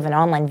of view of an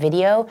online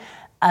video,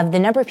 of the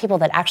number of people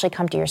that actually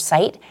come to your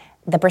site,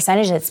 the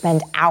percentage that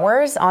spend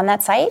hours on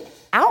that site,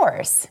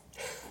 hours."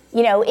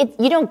 You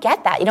don't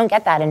get that. You don't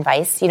get that in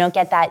Vice. You don't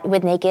get that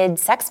with naked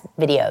sex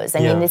videos.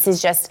 I mean, this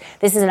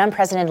is an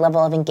unprecedented level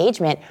of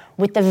engagement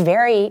with the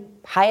very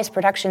highest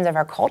productions of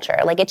our culture.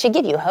 Like, it should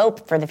give you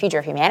hope for the future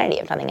of humanity,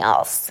 if nothing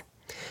else.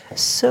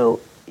 So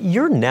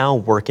you're now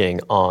working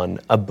on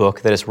a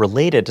book that is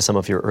related to some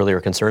of your earlier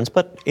concerns,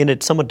 but in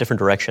a somewhat different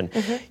direction.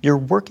 Mm-hmm. You're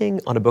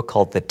working on a book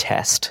called The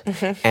Test.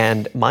 Mm-hmm.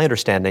 And my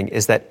understanding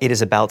is that it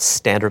is about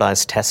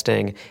standardized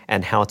testing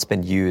and how it's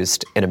been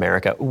used in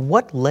America.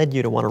 What led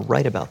you to want to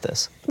write about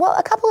this? Well,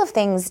 a couple of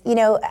things.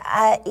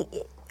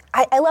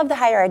 I love the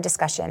higher ed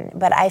discussion,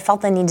 but I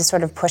felt the need to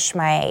sort of push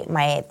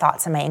my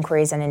thoughts and my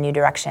inquiries in a new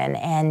direction.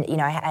 And,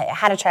 I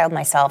had a child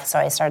myself, so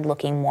I started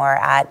looking more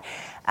at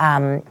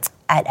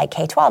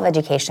K-12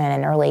 education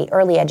and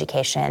early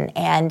education.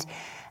 And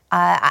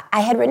I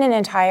had written an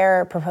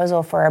entire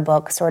proposal for a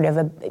book sort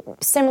of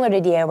similar to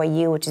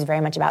DIYU, which is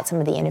very much about some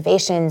of the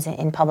innovations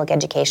in public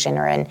education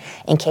or in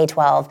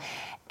K-12.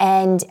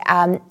 And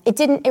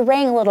it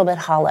rang a little bit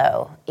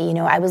hollow.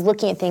 I was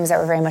looking at things that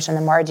were very much on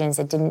the margins.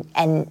 It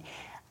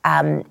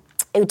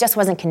just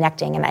wasn't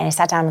connecting. And I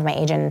sat down with my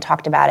agent and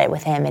talked about it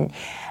with him. And,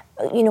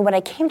 what I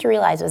came to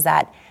realize was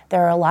that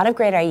there are a lot of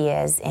great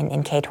ideas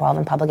in K-12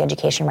 and public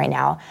education right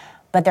now,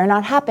 but they're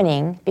not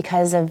happening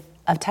because of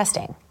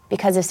testing,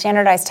 because of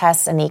standardized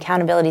tests and the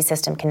accountability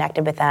system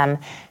connected with them,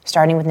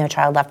 starting with No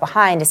Child Left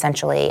Behind,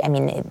 essentially. I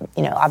mean,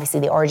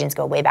 obviously the origins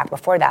go way back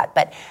before that,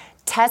 but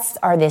tests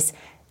are this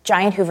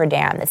giant Hoover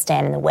Dam that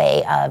stand in the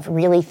way of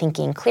really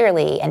thinking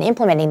clearly and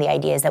implementing the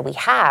ideas that we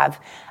have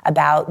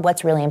about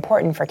what's really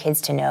important for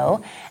kids to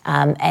know,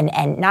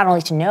 and not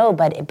only to know,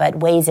 but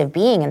ways of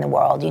being in the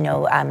world,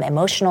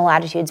 emotional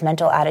attitudes,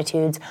 mental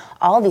attitudes,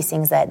 all these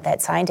things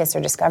that scientists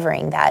are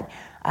discovering that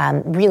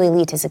really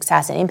lead to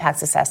success and impact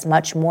success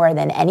much more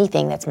than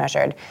anything that's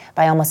measured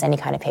by almost any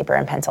kind of paper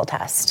and pencil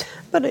test.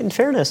 But in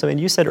fairness, I mean,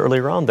 you said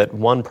earlier on that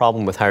one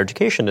problem with higher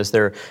education is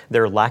their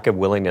lack of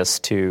willingness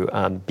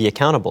to be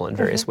accountable in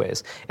various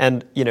ways.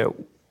 And,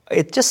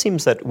 it just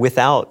seems that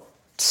without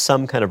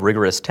some kind of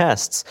rigorous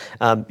tests,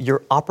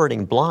 you're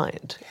operating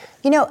blind.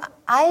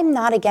 I'm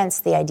not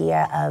against the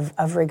idea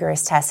of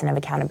rigorous tests and of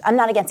accountability. I'm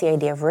not against the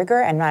idea of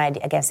rigor. I'm not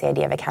against the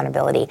idea of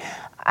accountability.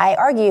 I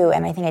argue,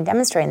 and I think I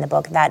demonstrate in the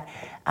book, that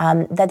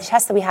the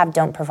tests that we have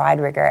don't provide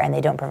rigor and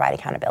they don't provide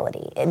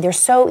accountability. They're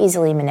so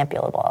easily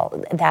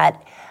manipulable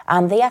that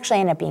they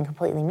actually end up being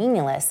completely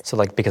meaningless. So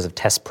because of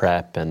test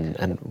prep and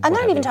I'm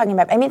not even talking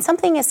about,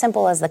 something as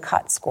simple as the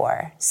CUT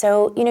score.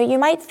 So, you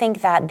might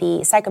think that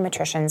the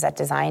psychometricians that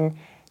design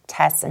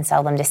tests and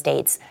sell them to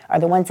states are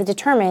the ones that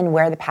determine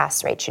where the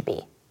pass rate should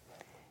be.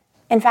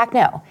 In fact,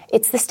 no.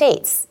 It's the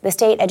states, the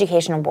state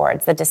educational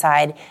boards, that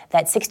decide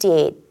that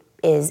 68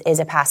 is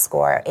a pass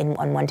score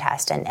on one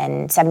test,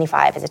 and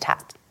 75 is a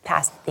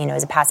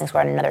is a passing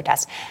score on another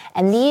test.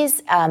 And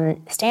these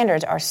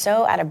standards are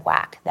so out of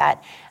whack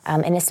that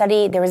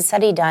there was a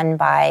study done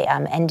by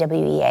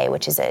NWEA,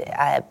 which is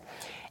an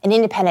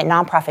independent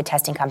nonprofit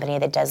testing company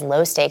that does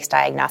low-stakes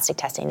diagnostic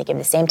testing. They give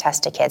the same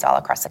test to kids all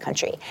across the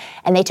country.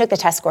 And they took the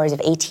test scores of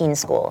 18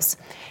 schools,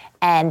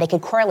 and they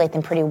could correlate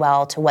them pretty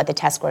well to what the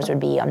test scores would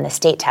be on the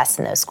state tests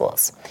in those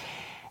schools.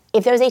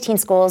 If those 18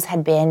 schools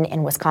had been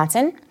in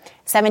Wisconsin,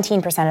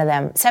 17% of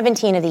them,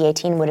 17 of the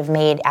 18 would have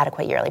made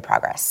adequate yearly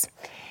progress.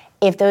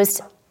 If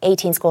those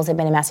 18 schools had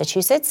been in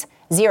Massachusetts,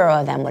 0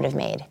 of them would have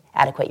made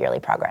adequate yearly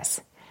progress.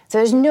 So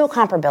there's no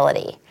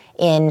comparability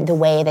in the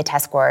way the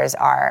test scores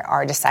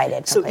are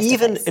decided. So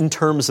even in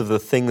terms of the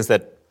things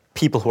that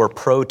people who are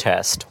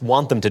pro-test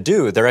want them to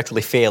do, they're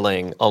actually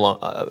failing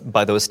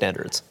by those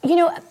standards.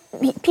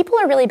 People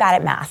are really bad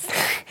at math,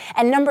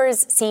 and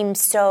numbers seem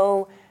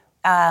so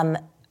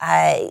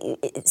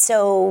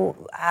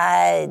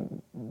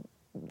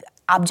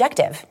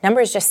objective.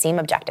 Numbers just seem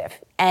objective.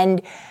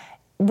 And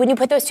when you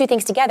put those two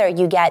things together,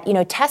 you get,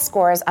 test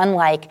scores,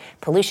 unlike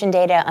pollution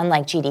data,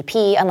 unlike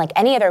GDP, unlike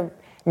any other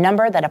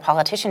number that a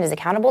politician is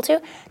accountable to,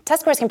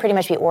 test scores can pretty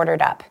much be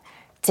ordered up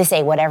to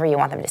say whatever you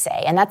want them to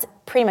say. And that's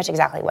pretty much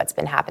exactly what's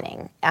been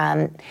happening.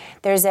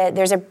 There's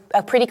a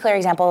pretty clear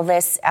example of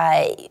this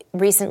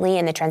recently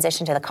in the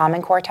transition to the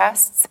Common Core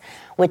tests,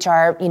 which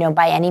are,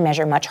 by any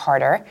measure, much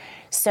harder.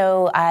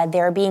 So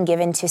they're being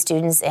given to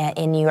students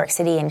in New York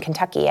City and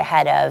Kentucky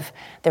ahead of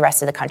the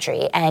rest of the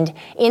country. And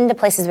in the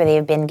places where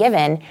they've been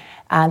given,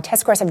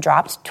 test scores have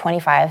dropped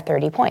 25,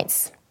 30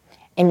 points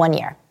in 1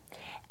 year.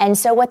 And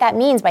so what that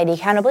means by the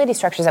accountability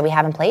structures that we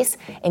have in place,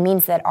 it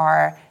means that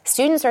our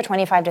students are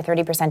 25 to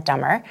 30%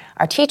 dumber,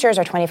 our teachers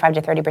are 25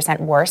 to 30%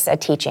 worse at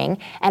teaching,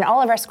 and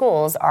all of our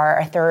schools are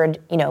a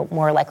third,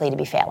 more likely to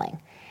be failing.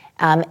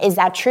 Is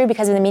that true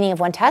because of the meaning of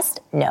one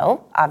test?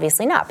 No,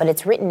 obviously not. But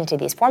it's written into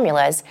these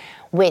formulas,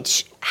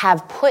 which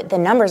have put the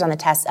numbers on the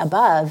test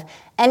above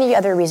any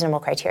other reasonable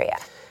criteria.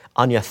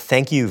 Anya,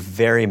 thank you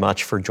very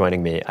much for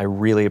joining me. I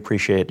really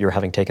appreciate your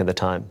having taken the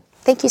time.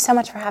 Thank you so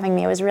much for having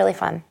me. It was really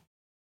fun.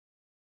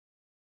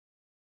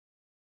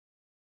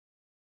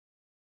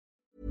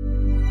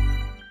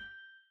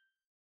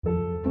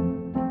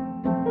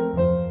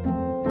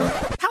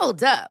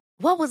 Hold up.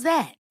 What was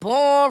that?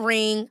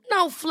 Boring.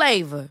 No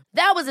flavor.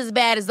 That was as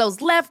bad as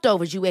those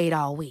leftovers you ate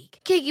all week.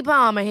 Keke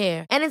Palmer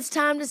here, and it's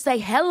time to say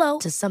hello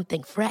to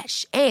something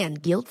fresh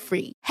and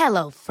guilt-free.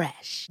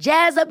 HelloFresh.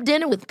 Jazz up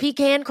dinner with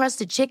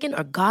pecan-crusted chicken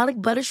or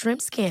garlic butter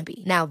shrimp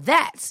scampi. Now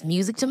that's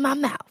music to my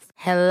mouth.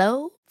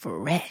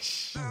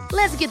 HelloFresh.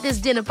 Let's get this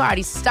dinner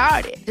party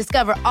started.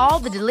 Discover all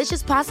the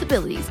delicious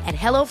possibilities at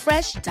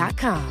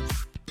HelloFresh.com.